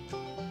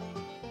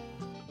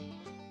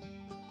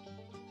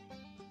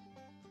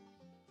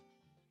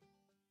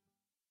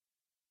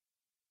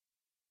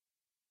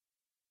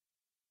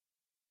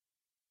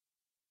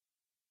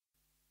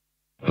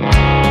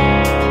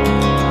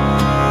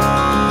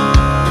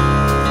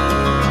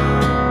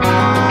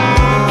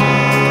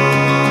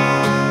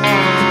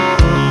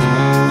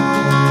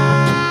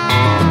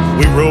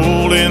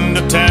 Rolled into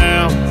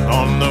town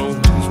on those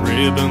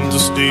ribbons of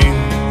steel.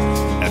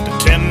 After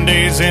 10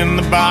 days in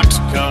the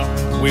boxcar,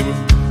 we were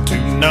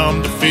too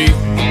numb to feel.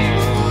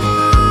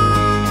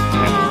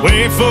 And the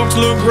way folks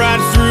look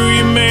right through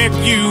you make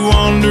you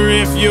wonder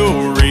if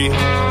you're real.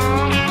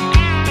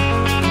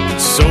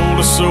 Soul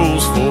to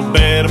souls for a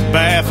bed, a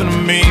bath, and a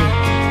meal.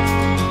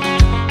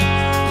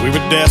 We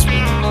were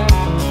desperate,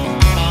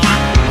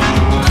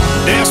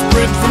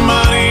 desperate for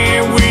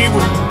money. We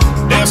were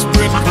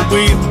desperate for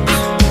wheels.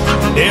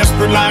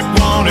 Desperate like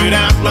wanted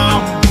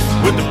outlaw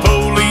with the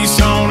police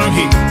on our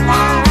heels.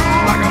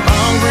 Like a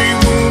hungry,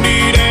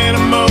 wounded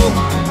animal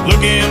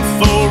looking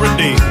for a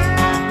deal.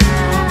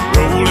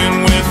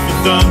 Rolling with the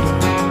thunder,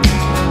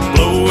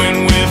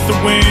 blowing with the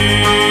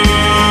wind.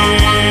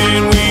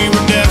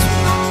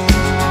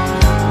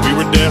 We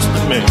were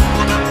desperate men.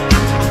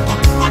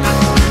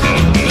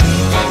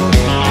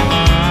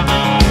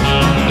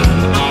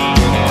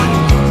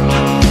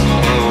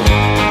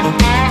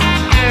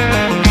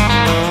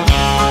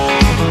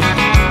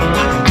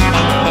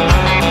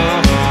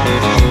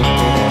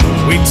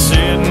 We'd sit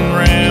and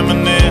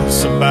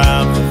reminisce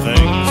about the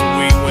things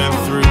we went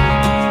through.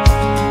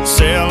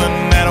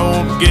 Selling that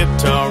old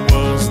guitar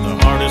was the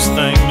hardest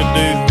thing to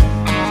do.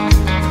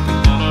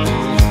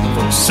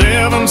 For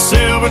 $7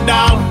 silver,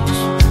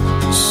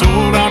 we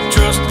sold our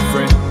trusted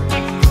friend.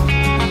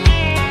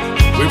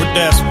 We were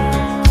desperate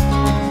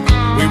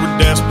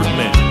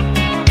men.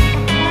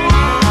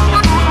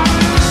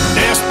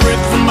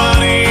 Desperate for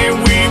money,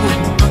 we were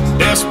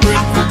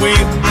desperate for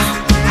wheels.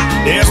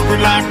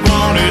 Desperate like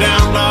wanted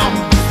outlaw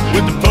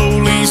with the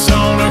police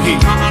on our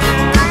heels.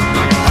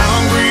 Like a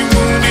hungry,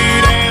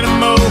 wounded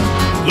animal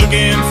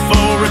looking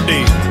for a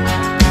deal.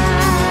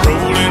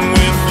 Rolling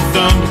with the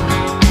thunder,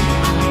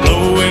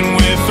 blowing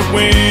with the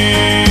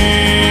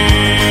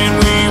wind.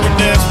 We were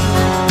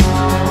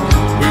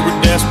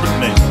desperate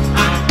men.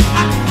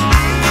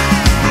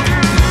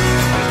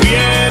 We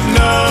had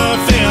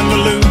nothing to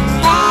lose.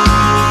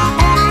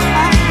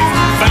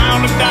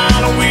 Found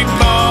 $1, we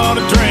bought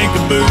a drink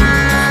of booze.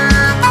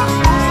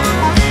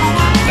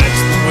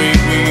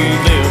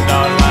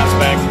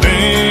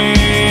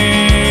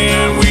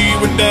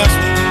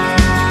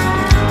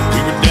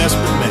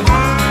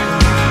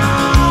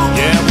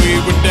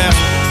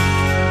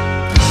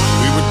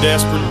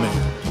 Desperate men.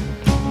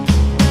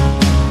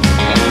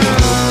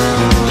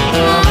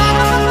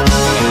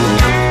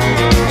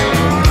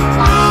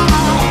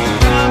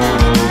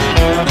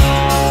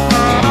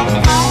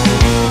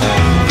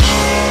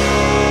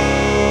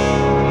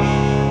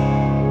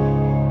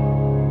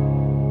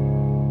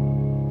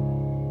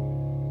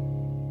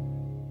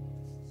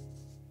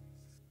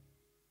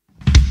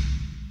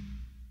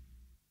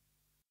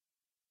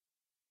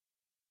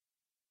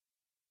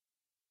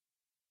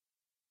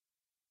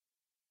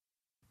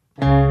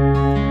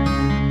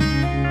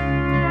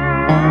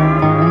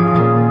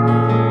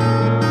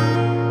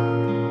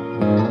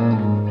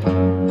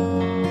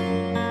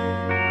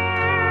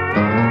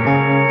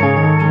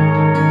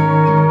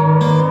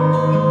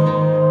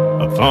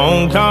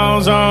 Phone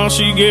calls all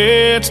she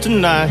gets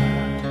tonight,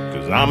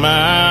 'cause I'm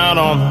out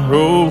on the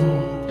road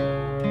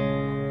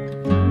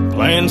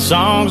playing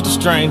songs to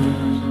strangers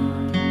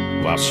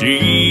while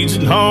she's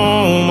at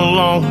home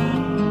alone.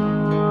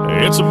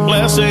 It's a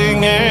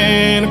blessing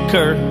and a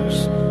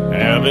curse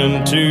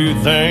having two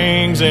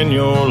things in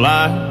your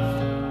life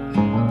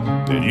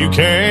that you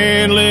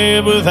can't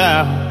live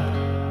without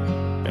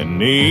and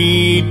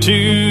need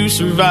to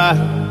survive.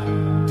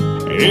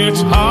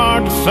 It's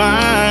hard to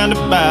find a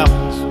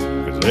balance,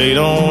 they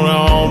don't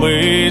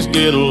always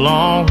get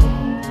along.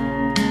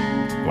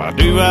 Why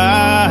do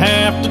I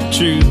have to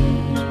choose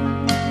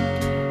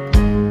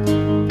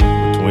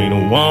between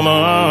a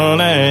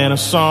woman and a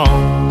song?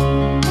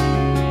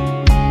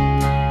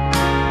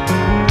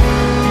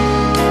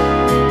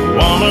 A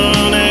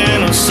woman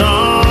and a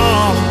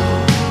song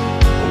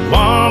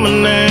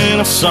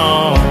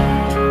song.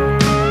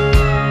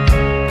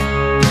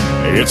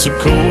 It's the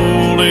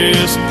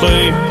coolest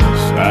place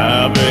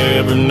I've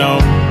ever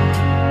known.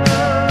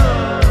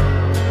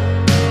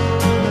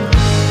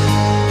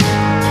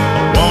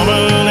 A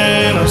woman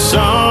and a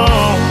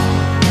song,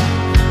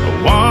 a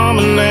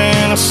woman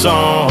and a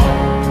song.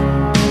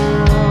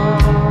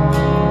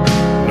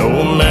 No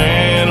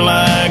man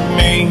like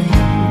me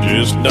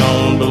just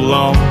don't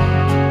belong.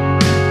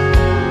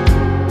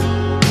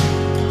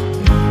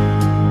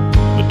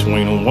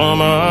 Between a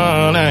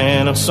woman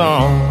and a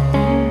song.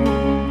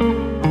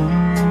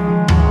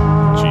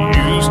 She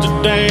used to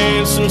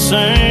dance and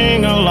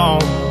sing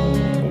along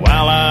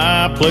while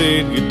I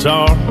played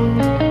guitar.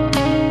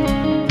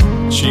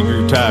 She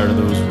grew tired of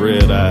those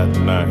red-eyed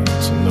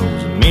nights and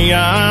those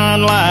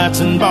neon lights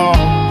and bars.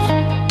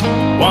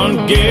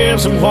 One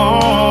gives a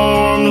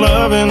warm,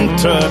 loving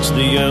touch,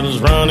 the other's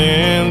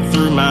running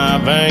through my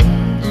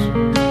veins.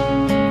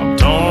 I'm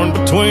torn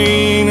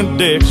between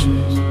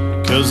addictions,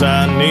 'cause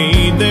I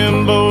need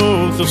them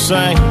both the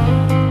same.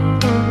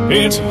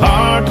 It's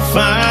hard to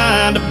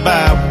find a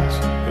balance,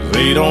 'cause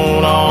they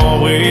don't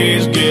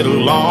always get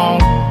along.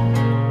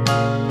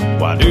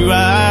 Why do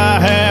I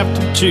have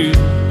to choose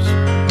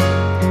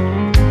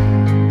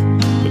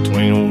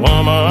between a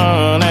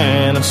woman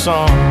and a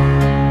song?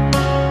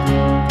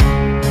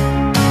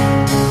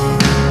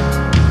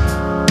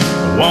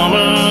 A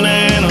woman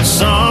and a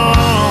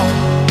song,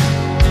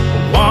 a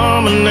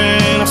woman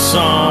and a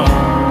song.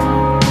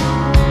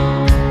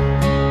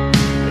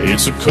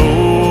 It's the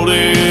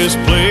coldest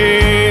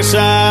place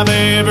I've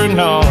ever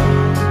known.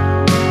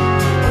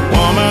 A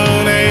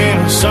woman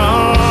and a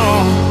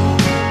song,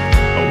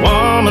 a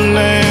woman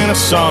and a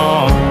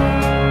song.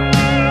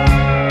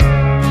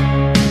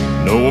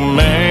 No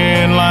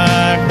man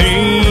like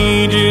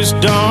me just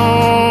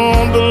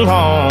don't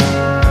belong.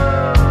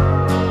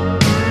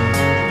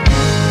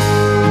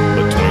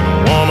 Between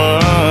a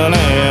woman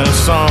and a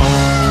song.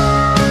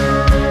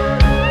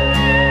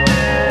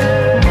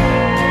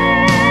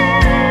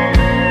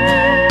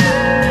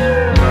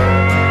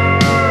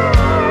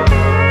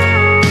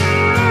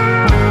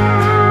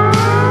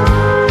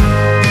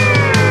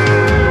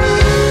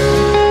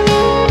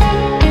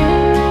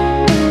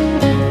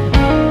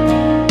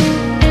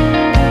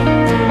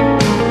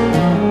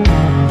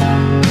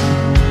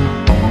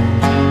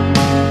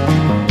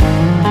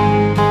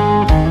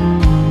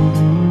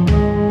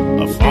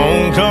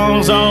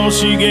 All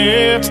she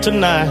gets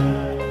tonight,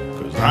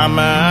 'cause I'm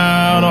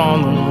out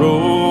on the road.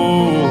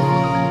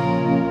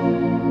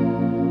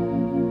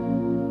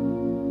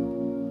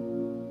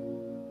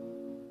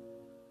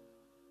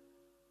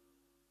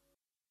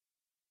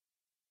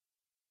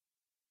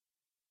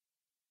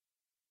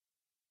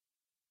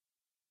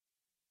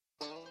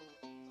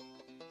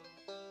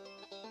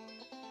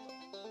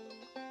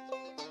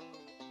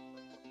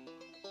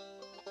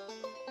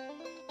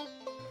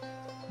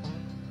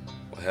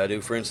 How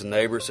do, friends and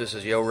neighbors? This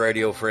is your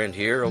radio friend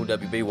here,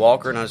 OWB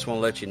Walker, and I just want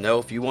to let you know,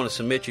 if you want to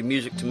submit your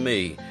music to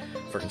me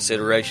for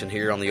consideration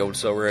here on the Old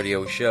Soul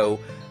Radio Show,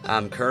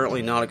 I'm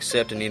currently not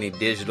accepting any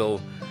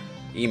digital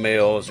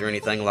emails or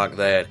anything like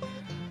that.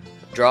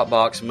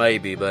 Dropbox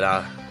maybe, but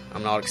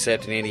I'm not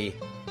accepting any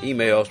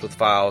emails with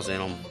files in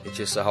them. It's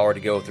just so hard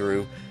to go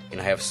through,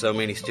 and I have so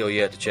many still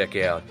yet to check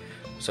out.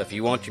 So if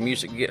you want your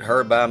music to get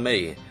heard by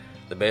me,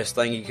 the best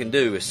thing you can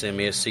do is send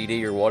me a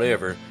CD or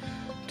whatever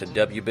to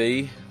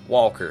WB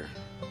Walker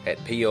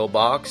at P.O.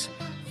 Box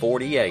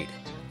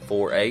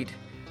 4848,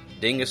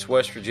 Dingus,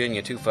 West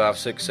Virginia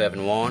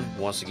 25671.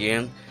 Once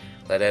again,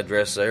 that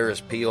address there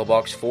is P.O.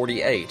 Box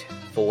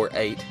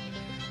 4848,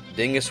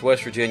 Dingus,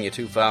 West Virginia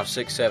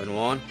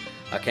 25671.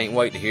 I can't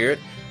wait to hear it.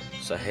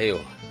 So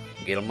hell,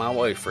 get on my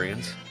way,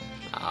 friends.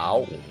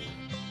 Ow.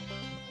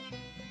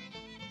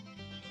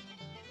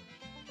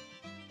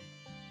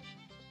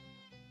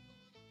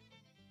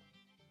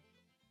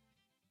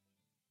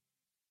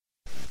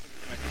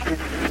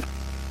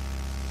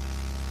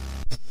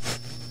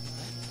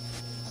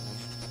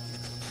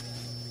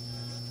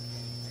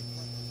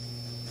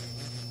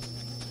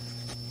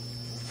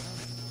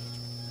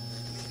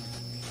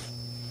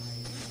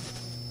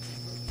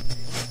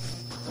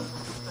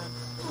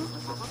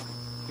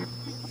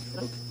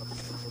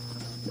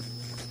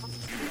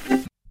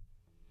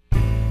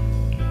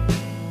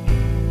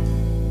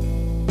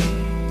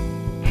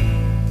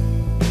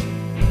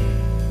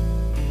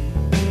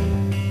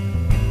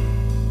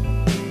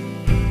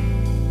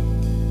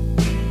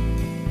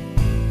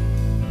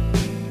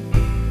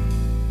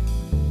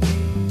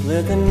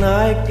 Let the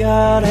night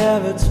god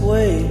have its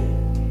way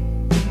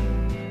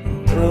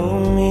and throw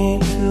me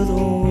to the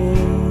wolves.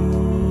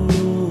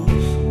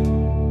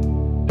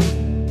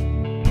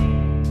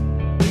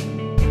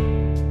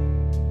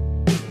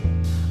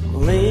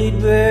 I'm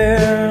laid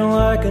bare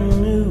like a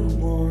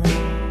newborn,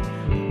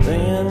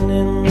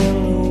 abandoned in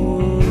the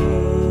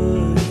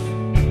woods.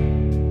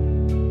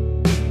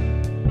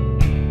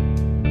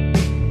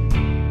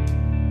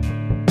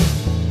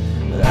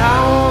 But I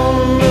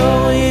wanna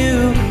know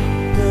you,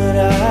 but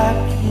I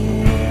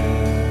can't.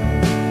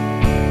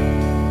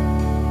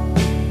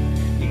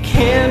 You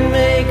can't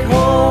make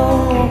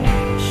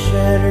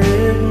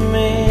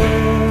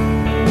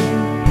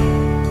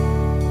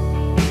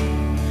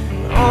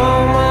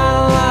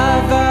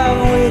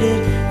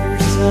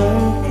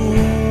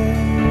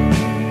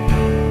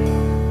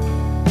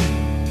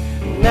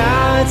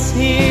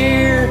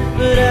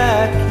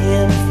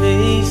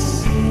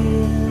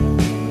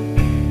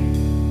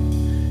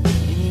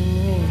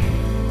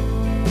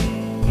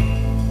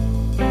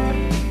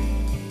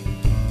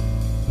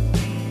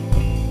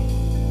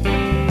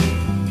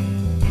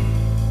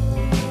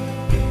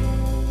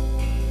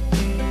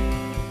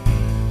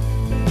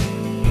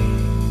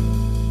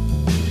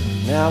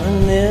Now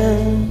and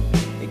then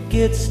it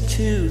gets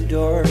too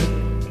dark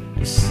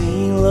to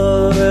see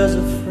love as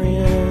a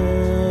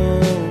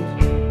friend.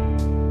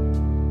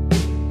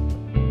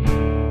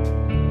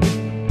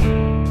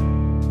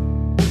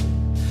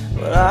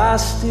 But I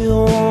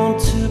still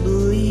want to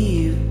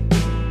believe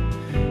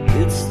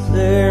it's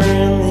there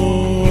in the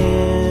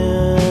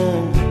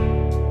end.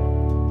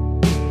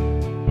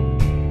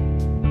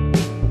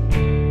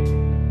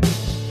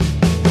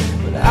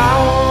 But I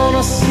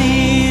wanna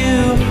see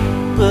you,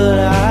 but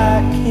I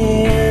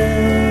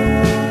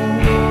can't.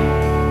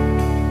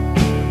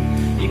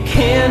 You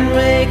can't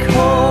make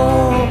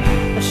whole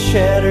a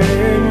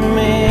shattered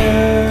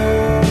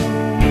man.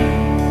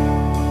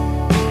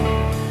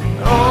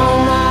 All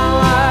my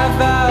life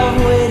I've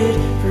waited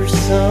for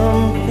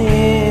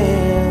something.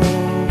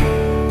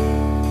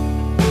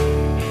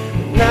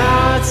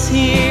 Now it's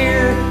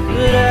here,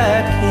 but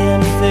I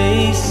can't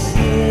face it.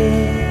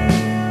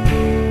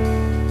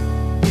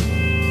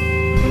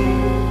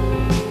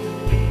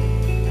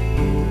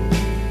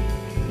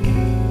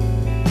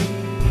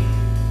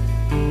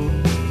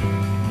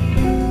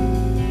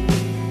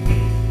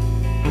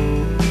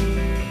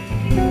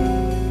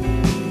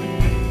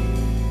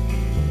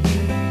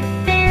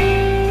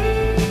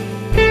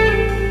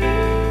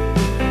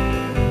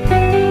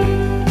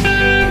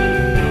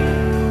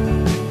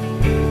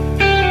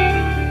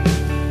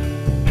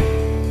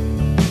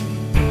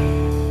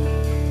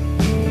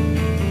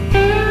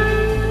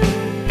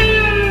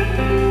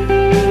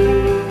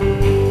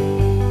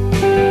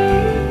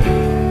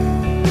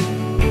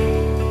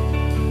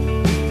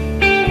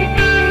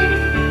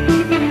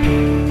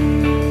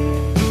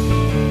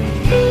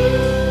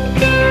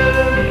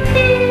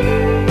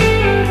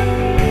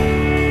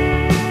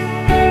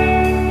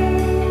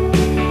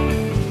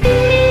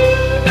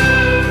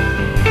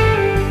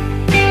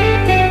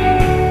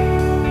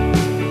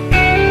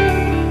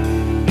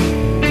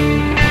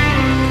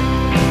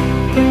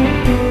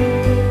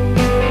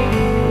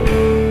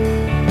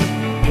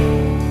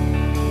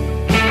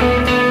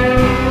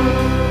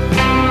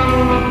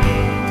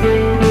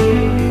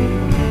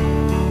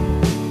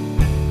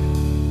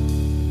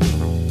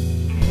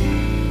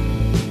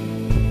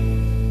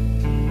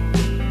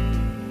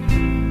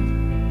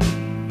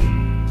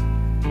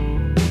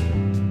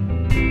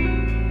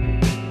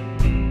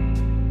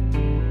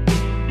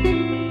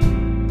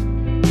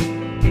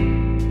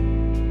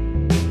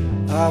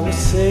 I was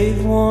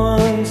saved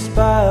once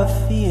by a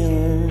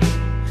feeling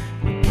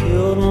that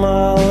killed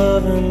my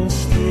love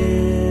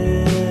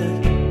instead.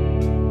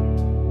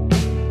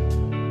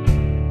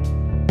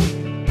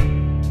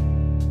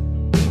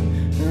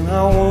 And I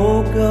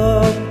woke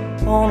up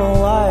on a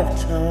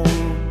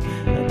lifetime.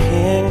 I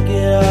can't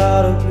get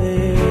out of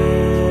bed.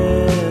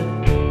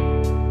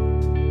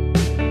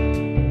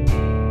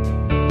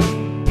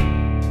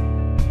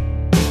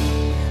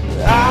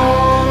 I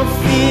wanna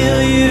feel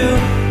you,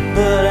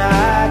 but I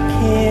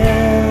can't.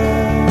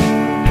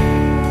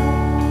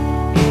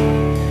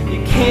 You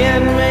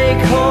can't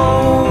make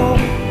whole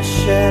a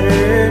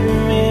shattered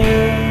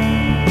man.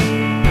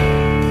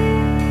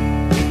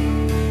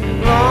 And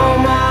all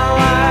my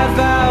life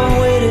I've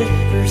waited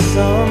for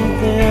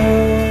something.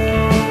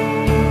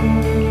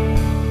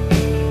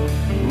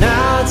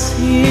 Now it's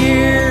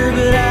here,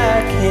 but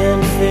I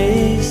can't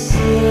face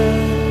it.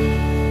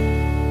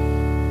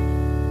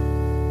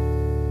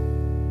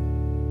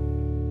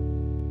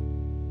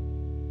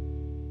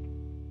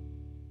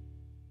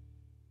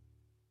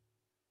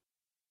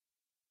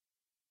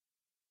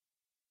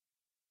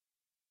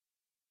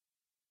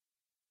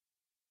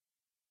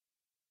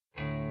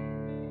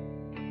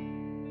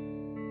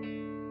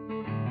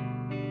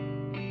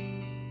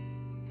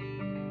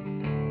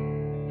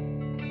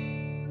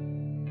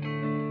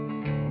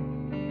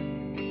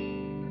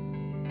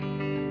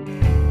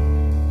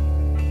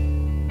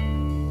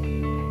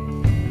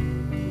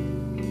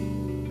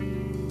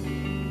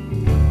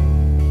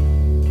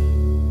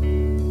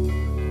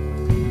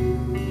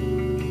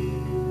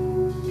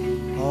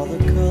 All the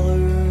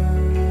colors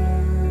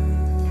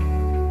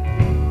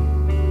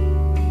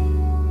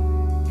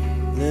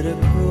lit a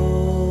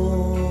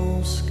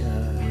cruel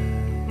sky.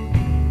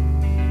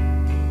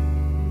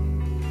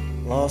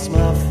 Lost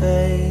my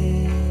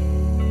faith.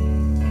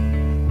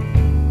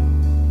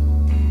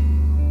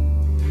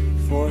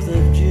 4th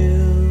of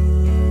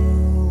July,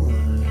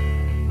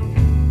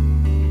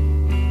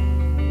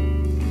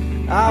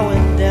 I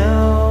went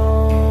down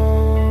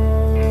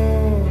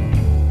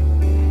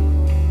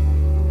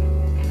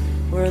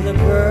where the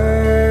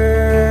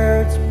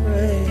birds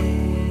pray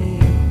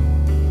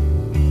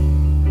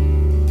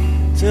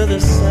to the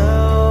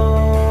sound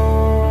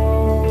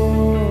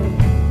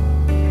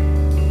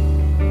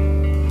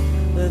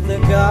that the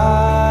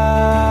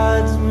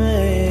gods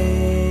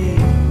made.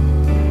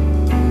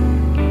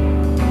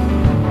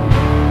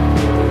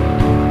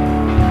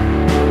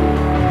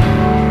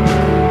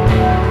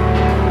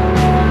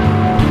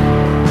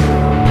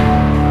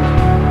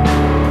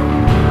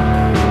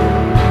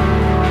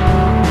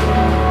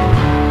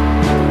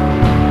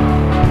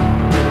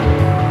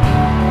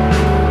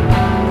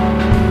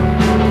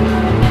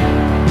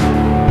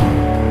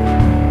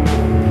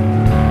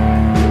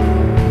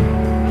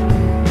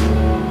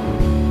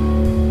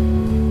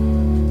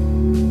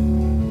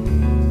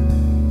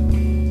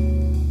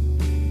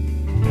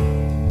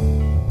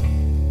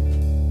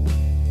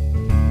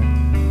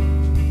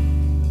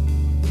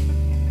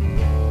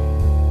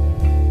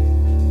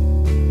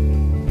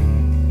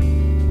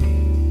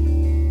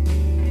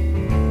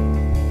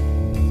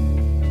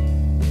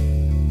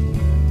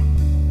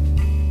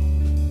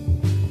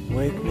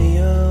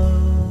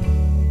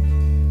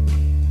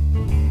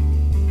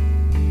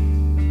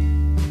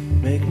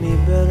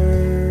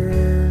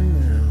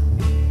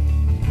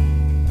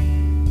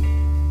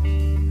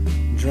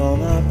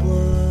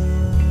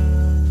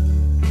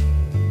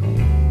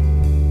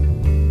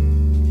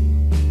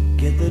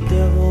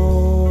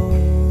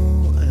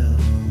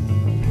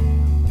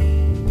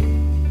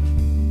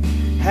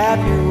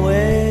 have your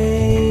way.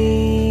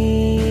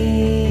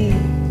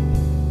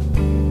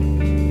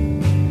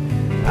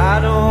 I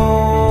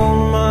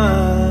don't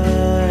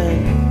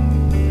mind.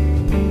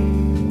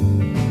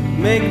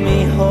 Make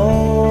me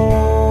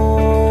whole.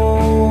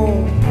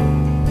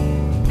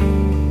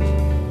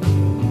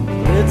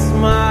 It's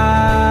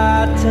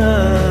my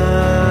time.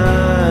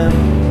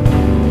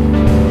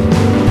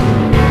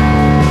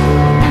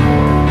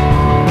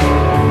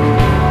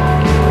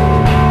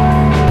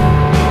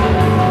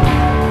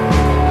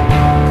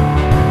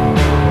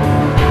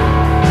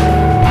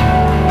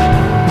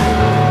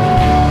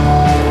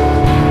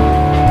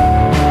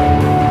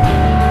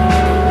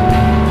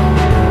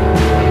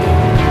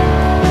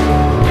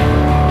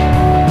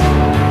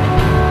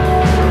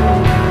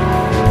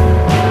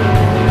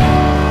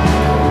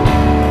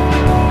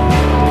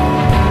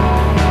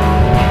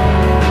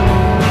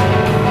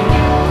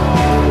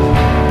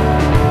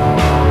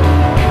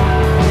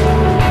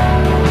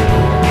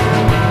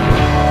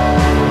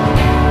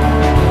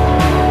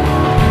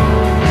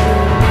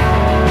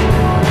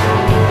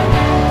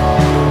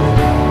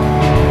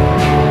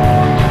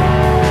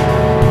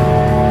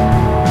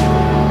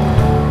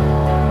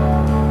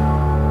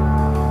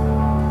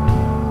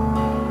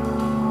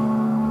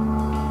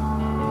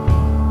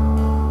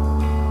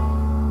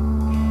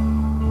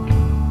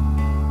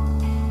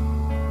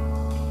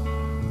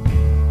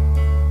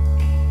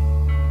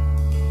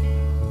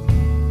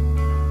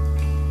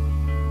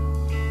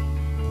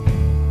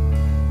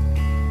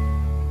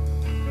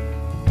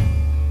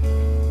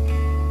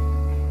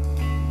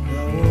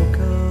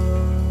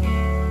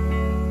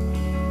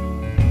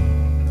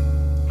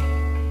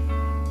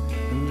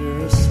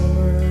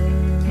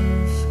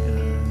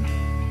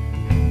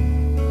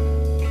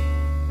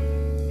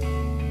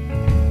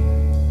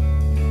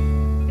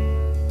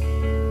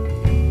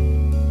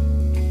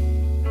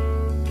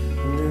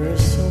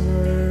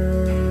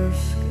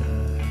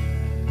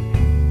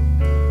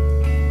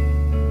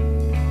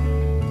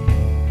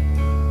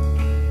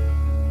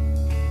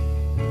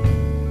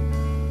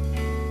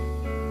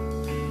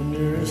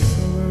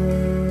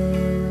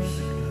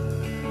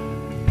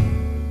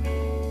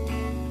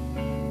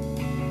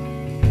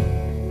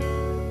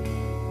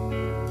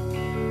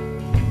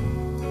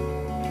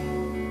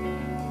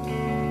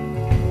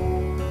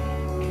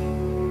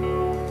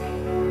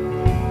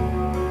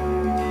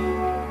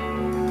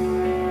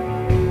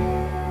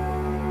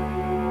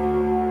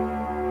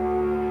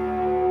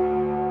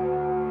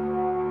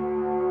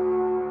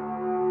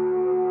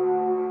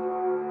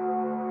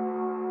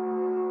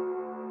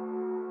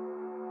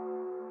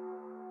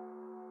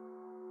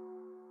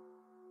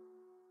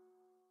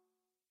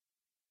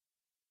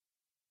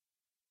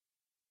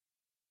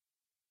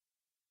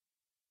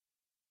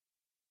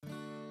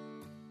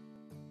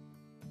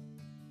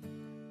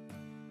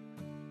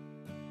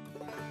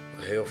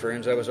 Hell,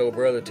 friends, that was old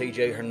brother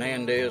T.J.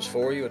 Hernandez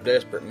for you, A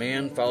Desperate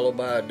Men, followed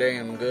by a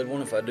damn good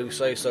one, if I do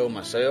say so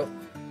myself,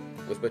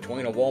 with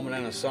Between a Woman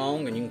and a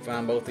Song, and you can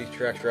find both these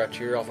tracks right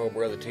here off old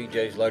brother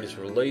T.J.'s latest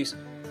release,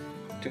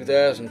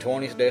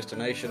 2020's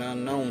Destination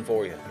Unknown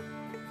for you.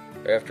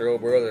 After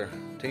old brother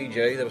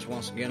T.J., that was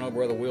once again old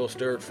brother Will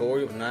Stewart for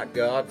you, with Night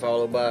God,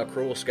 followed by A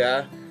Cruel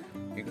Sky.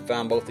 You can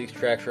find both these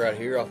tracks right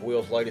here off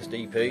Will's latest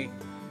EP,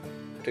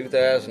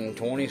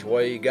 2020's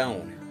Where You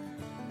Gone.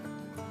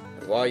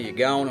 While you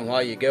gone and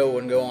while you go,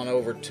 and go on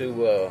over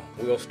to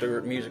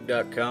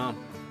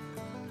WillStewartMusic.com.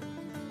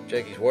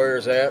 Check his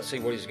wares out, see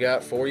what he's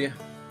got for you.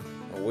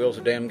 Will's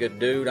a damn good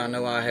dude. I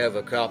know I have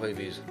a copy of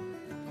his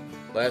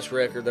last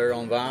record there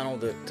on vinyl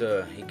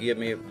that he gave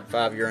me a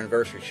 5-year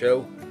anniversary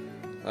show.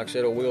 Like I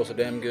said, Will's a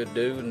damn good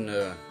dude, and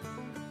I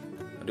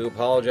do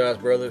apologize,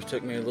 brothers. It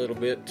took me a little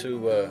bit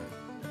to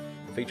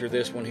feature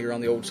this one here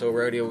on the Old Soul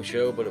Radio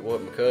Show, but it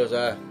wasn't because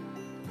I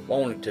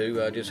wanted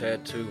to. I just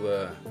had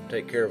to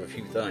take care of a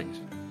few things.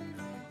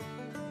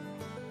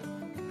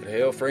 But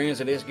hell, friends,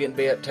 it is getting to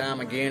be that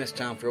time again. It's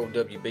time for old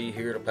WB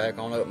here to pack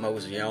on up,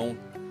 mosey on.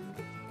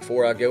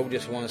 Before I go,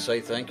 just want to say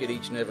thank you to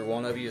each and every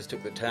one of you that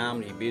took the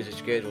time in your busy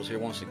schedules here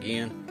once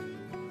again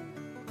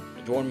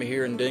to join me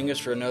here in Dingus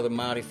for another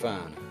mighty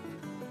fine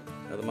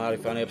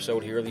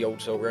episode here of the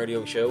Old Soul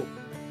Radio Show.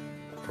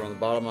 From the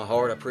bottom of my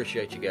heart, I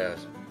appreciate you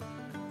guys.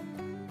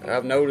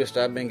 I've noticed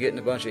I've been getting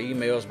a bunch of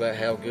emails about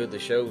how good the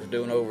show's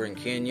doing over in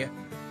Kenya.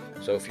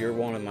 So if you're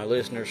one of my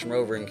listeners from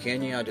over in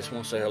Kenya, I just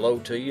want to say hello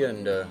to you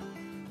and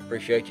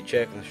appreciate you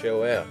checking the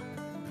show out.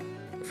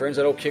 Friends,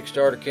 that old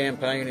Kickstarter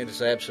campaign, it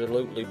just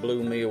absolutely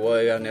blew me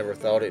away. I never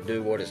thought it'd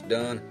do what it's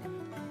done.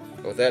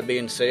 But with that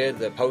being said,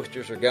 the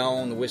posters are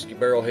gone, the whiskey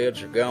barrel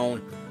heads are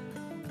gone.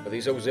 But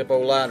these old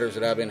Zippo lighters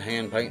that I've been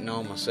hand painting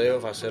on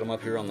myself, I set them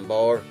up here on the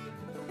bar.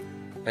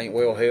 Paint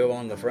Well Hell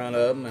on the front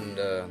of them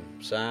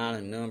and sign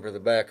and number the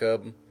back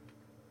of them.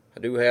 I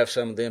do have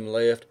some of them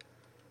left.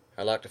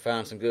 I'd like to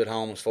find some good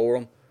homes for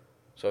them.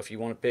 So if you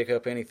want to pick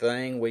up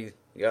anything, we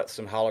got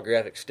some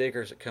holographic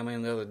stickers that come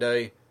in the other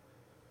day.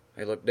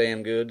 They look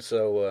damn good.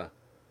 So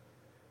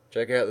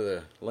check out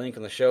the link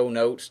in the show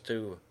notes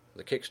to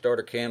the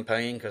Kickstarter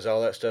campaign, because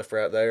all that stuff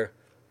right there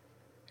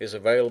is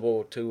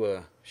available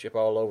to ship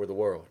all over the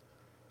world.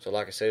 So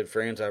like I said,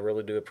 friends, I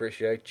really do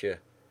appreciate you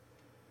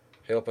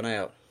helping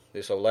out.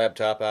 This old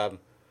laptop I'm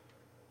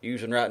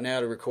using right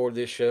now to record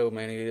this show,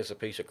 man, it is a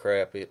piece of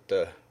crap. Feel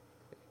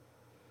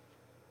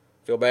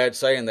bad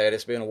saying that.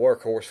 It's been a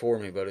workhorse for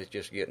me, but it's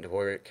just getting to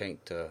where it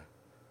can't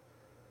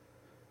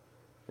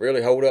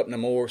really hold up no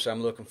more. So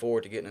I'm looking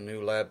forward to getting a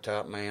new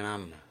laptop,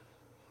 man.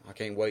 I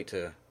can't wait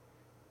to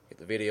get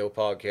the video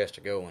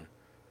podcast going.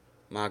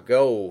 My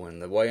goal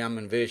and the way I'm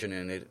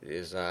envisioning it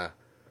is I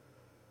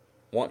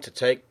want to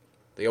take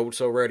the Old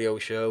Soul Radio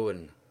Show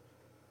and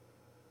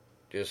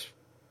just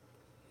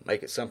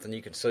make it something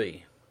you can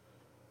see.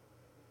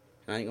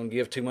 I ain't going to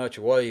give too much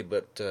away,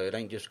 but it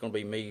ain't just going to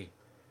be me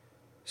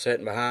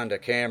sitting behind a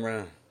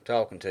camera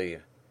talking to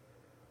you.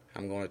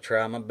 I'm going to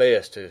try my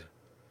best to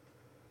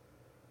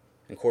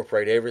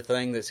incorporate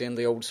everything that's in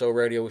the Old Soul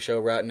Radio Show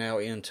right now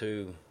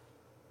into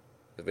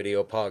the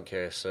video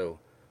podcast. So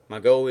my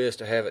goal is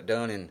to have it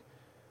done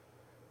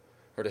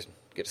or to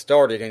get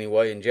started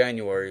anyway in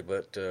January,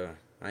 but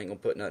I ain't going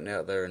to put nothing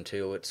out there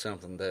until it's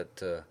something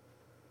that I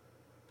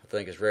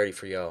think is ready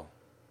for y'all.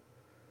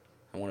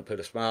 I want to put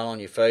a smile on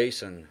your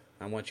face, and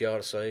I want y'all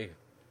to say,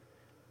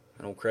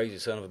 "That old crazy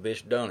son of a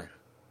bitch done it."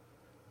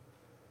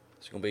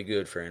 It's going to be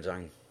good, friends.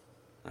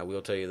 I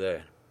will tell you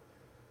that.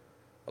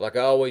 Like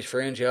always,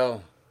 friends,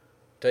 y'all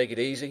take it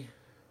easy.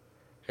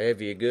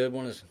 Have you a good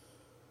one. As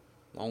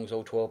long as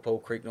old 12-Pole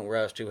Creek don't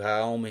rise too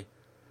high on me,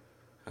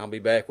 I'll be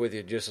back with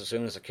you just as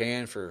soon as I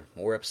can for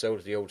more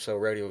episodes of the Old Soul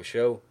Radio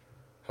Show.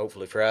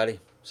 Hopefully Friday,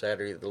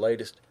 Saturday at the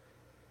latest.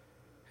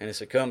 And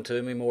as it come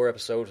to me, more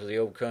episodes of the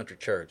Old Country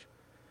Church.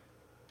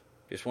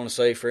 Just want to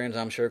say, friends,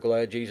 I'm sure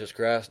glad Jesus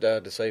Christ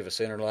died to save a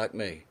sinner like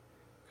me.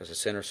 Because a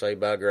sinner saved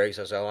by grace,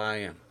 that's all I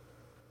am.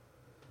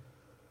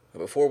 But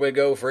before we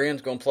go,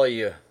 friends, going to play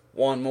you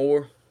one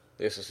more.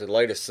 This is the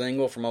latest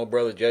single from old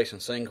brother Jason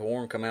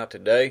Sinkhorn, come out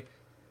today.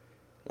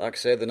 Like I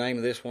said, the name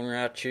of this one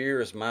right here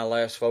is My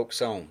Last Folk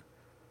Song.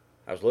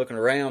 I was looking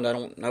around. I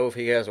don't know if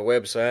he has a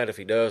website. If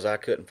he does, I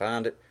couldn't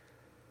find it.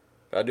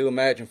 But I do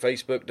imagine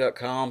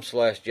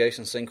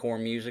Facebook.com/Jason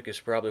Sinkhorn Music is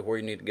probably where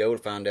you need to go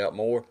to find out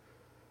more.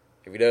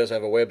 If he does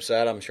have a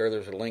website, I'm sure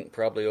there's a link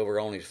probably over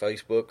on his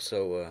Facebook.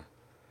 So,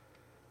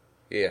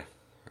 yeah,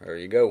 there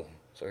you go.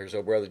 So here's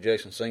old brother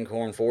Jason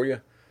Sinkhorn for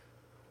you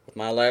with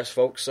My Last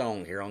Folk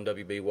Song here on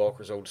W.B.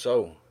 Walker's Old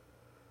Soul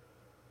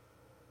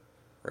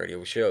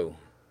Radio Show.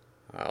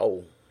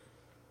 Oh.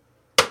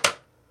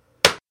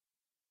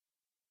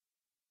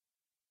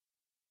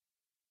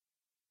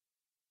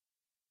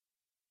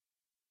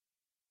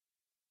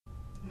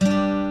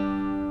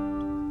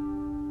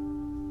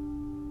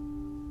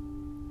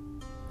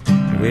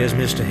 Where's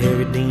Mr.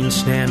 Harry Dean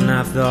standing,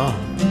 I thought?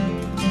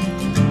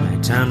 I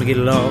had time to get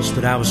lost,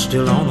 but I was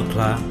still on the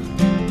clock.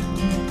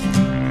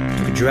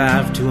 Took a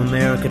drive to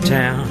America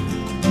Town.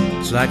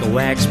 It's like a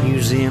wax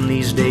museum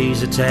these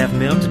days, it's half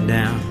melted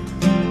down.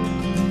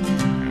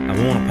 I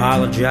won't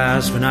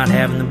apologize for not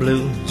having the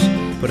blues.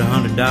 Put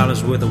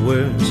 $100 worth of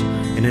words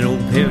in an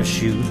old pair of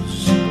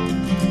shoes.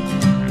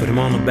 Put them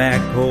on the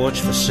back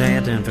porch for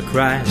Santa and for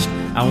Christ.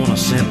 I want a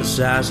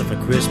synthesizer for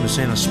Christmas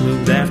and a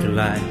smooth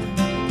afterlife.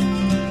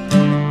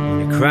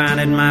 Crying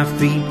at my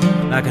feet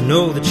like I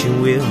know that you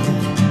will,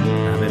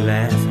 I'll be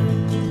laughing.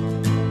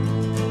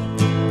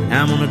 And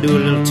I'm gonna do a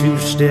little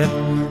two-step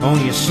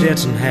on your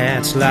Stetson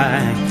hats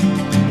like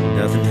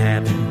nothing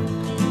happened.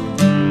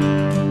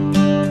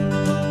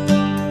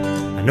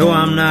 I know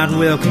I'm not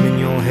welcome in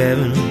your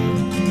heaven,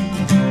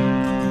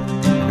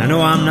 and I know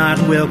I'm not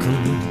welcome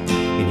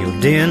in your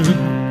den.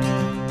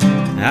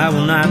 I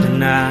will not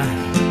deny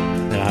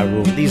that I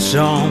wrote these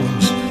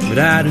songs, but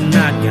I do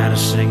not gotta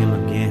sing them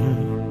again.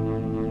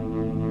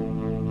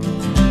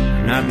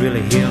 Not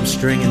really here, I'm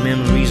stringing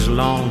memories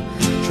along,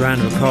 trying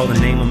to recall the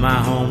name of my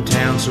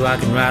hometown so I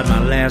can write my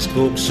last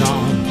folk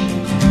song.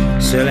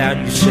 Sell out,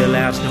 you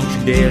sellouts, don't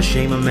you dare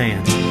shame a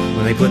man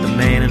when they put the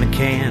man in a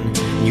can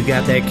and you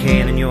got that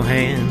can in your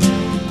hand.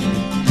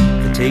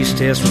 If the taste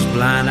test was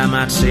blind, I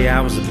might say I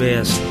was the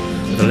best,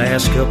 but the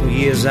last couple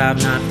years I've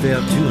not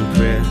felt too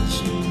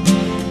impressed.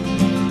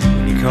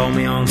 When you call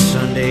me on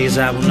Sundays,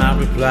 I will not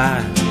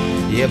reply.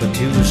 Yeah, but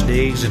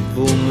Tuesdays and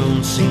full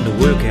moons seem to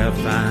work out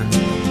fine.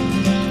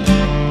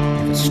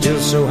 It's still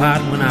so hot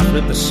when I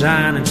flip the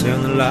sign and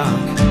turn the lock.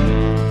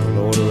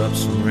 We'll order up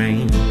some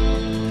rain.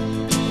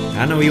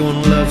 I know you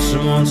want to love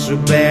someone so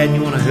bad, and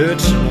you want to hurt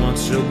someone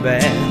so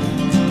bad.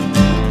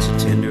 It's a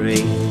tender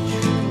age.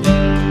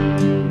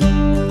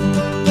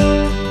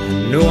 I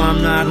know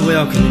I'm not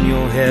welcome in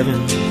your heaven,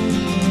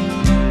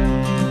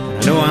 and I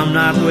know I'm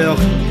not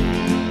welcome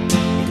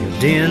in your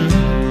den.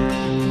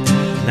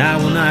 And I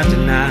will not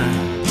deny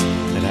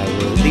that I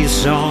wrote these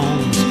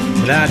songs,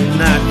 but I do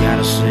not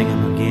gotta sing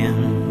them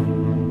again.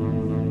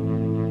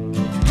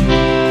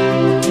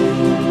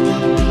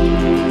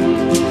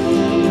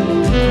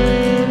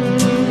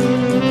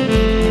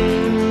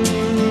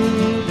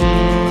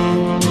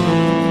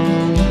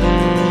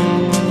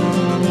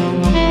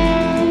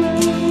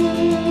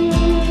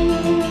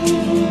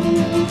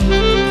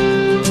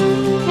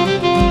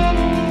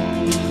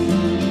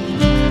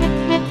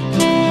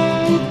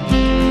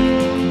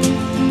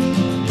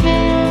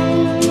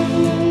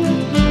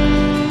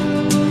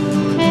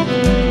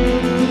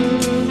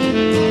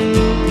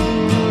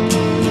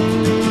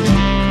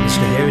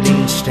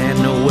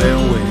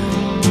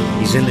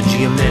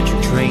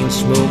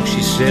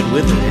 sit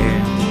with her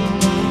there.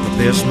 Up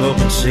there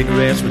smoking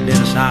cigarettes with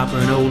Dennis Hopper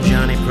and old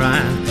Johnny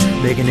Prine,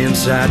 making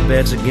inside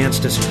bets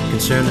against us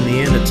concerning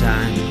the end of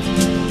time.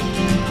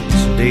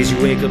 Some days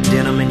you wake up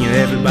denim and you're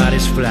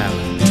everybody's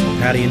flower.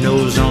 Powder your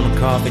nose on the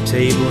coffee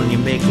table and you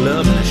make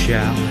love in the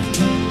shower.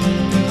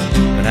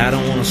 But I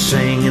don't want to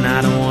sing and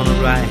I don't want to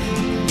write.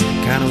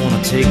 Kinda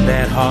want to take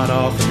that heart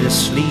off of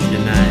this sleeve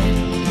tonight.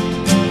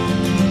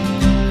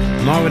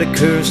 I'm already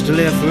cursed to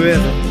live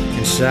forever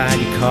inside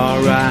your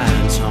car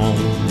rides home.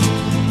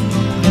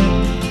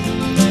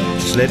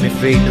 Just let me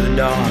fade to the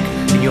dark.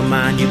 In your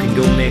mind you can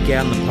go make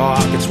out in the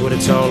park. It's what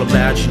it's all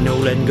about, you know,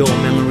 letting go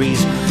of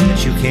memories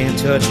that you can't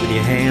touch with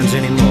your hands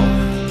anymore.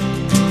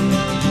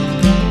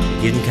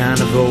 You're getting kind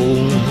of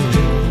old.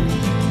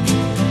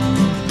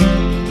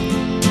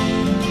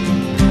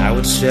 I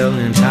would sell an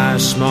entire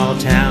small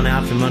town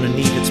out from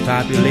underneath its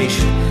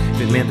population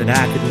if it meant that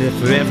I could live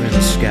forever in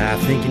the sky. I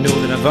think you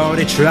know that I've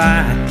already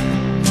tried.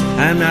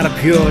 I'm not a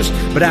purist,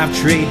 but I've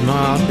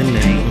trademarked the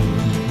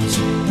names.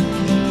 So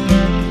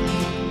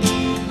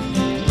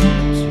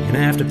you're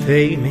gonna have to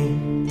pay me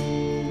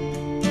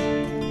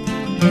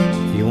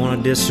if you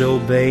wanna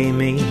disobey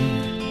me.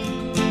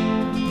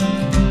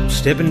 I'm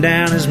stepping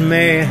down as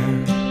mayor,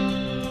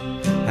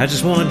 I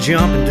just wanna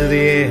jump into the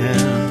air.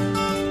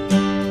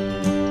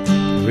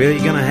 Really,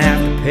 you're gonna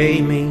have to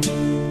pay me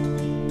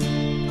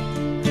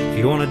if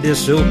you wanna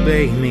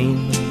disobey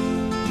me.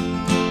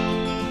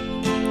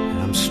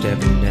 I'm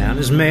stepping down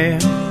as mayor,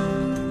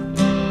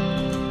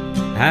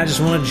 I just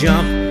wanna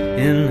jump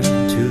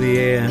into the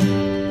air,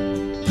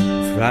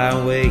 fly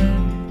away.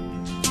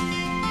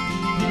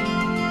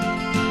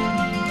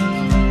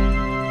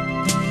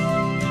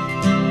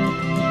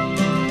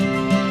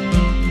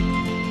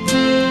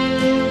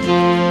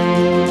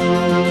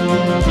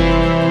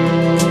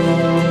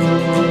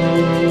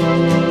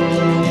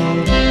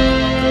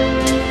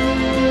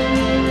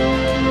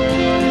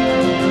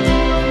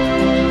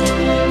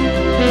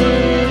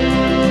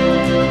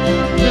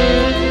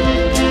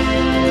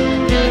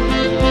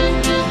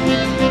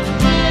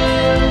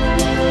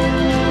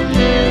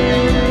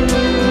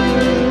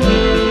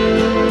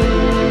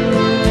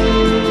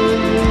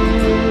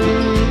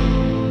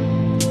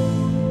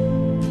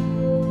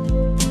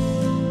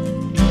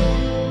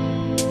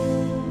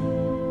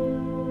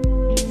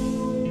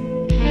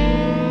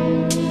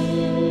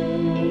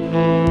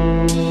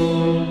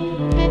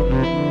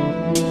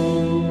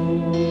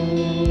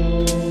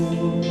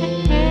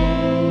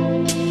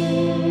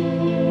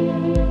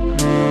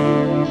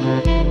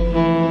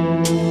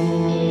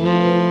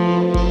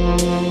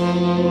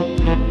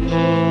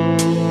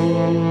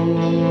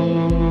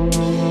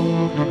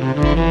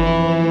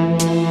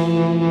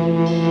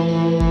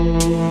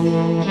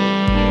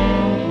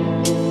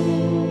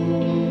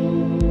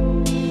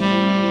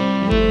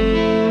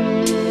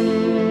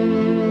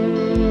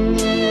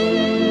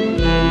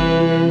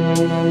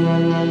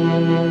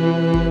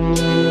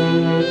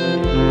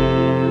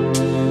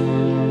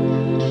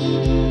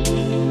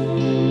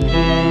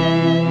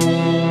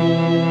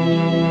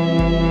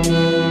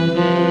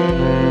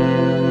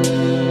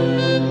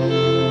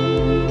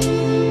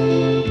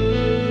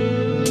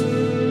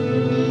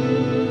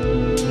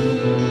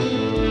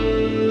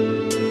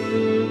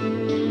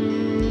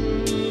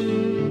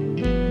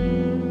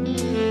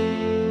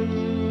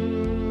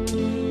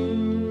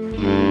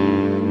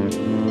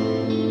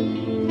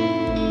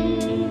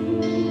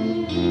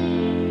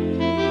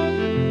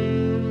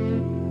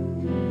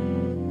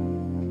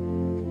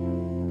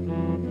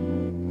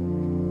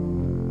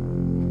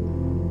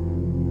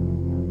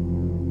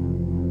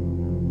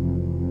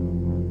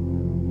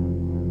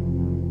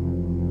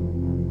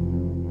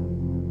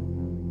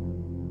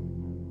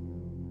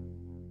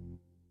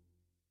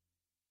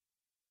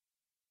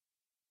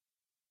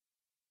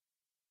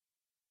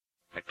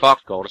 That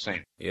clock's called us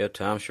in. Yeah,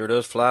 time sure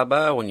does fly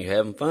by when you're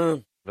having fun.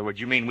 In other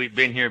words, you mean we've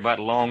been here about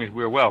as long as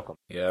we're welcome?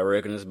 Yeah, I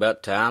reckon it's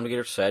about time to get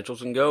our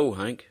satchels and go,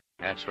 Hank.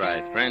 That's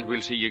right. Friends,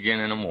 we'll see you again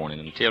in the morning.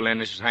 Until then,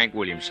 this is Hank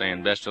Williams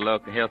saying best of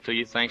luck and health to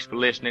you. Thanks for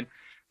listening.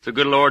 If the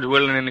good Lord's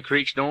willing and the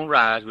creeks don't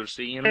rise, we'll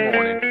see you in the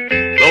morning.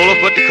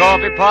 Lola, put the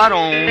coffee pot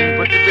on,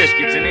 put the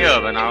biscuits in the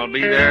oven. I'll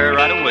be there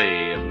right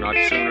away, if not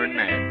sooner than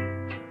that.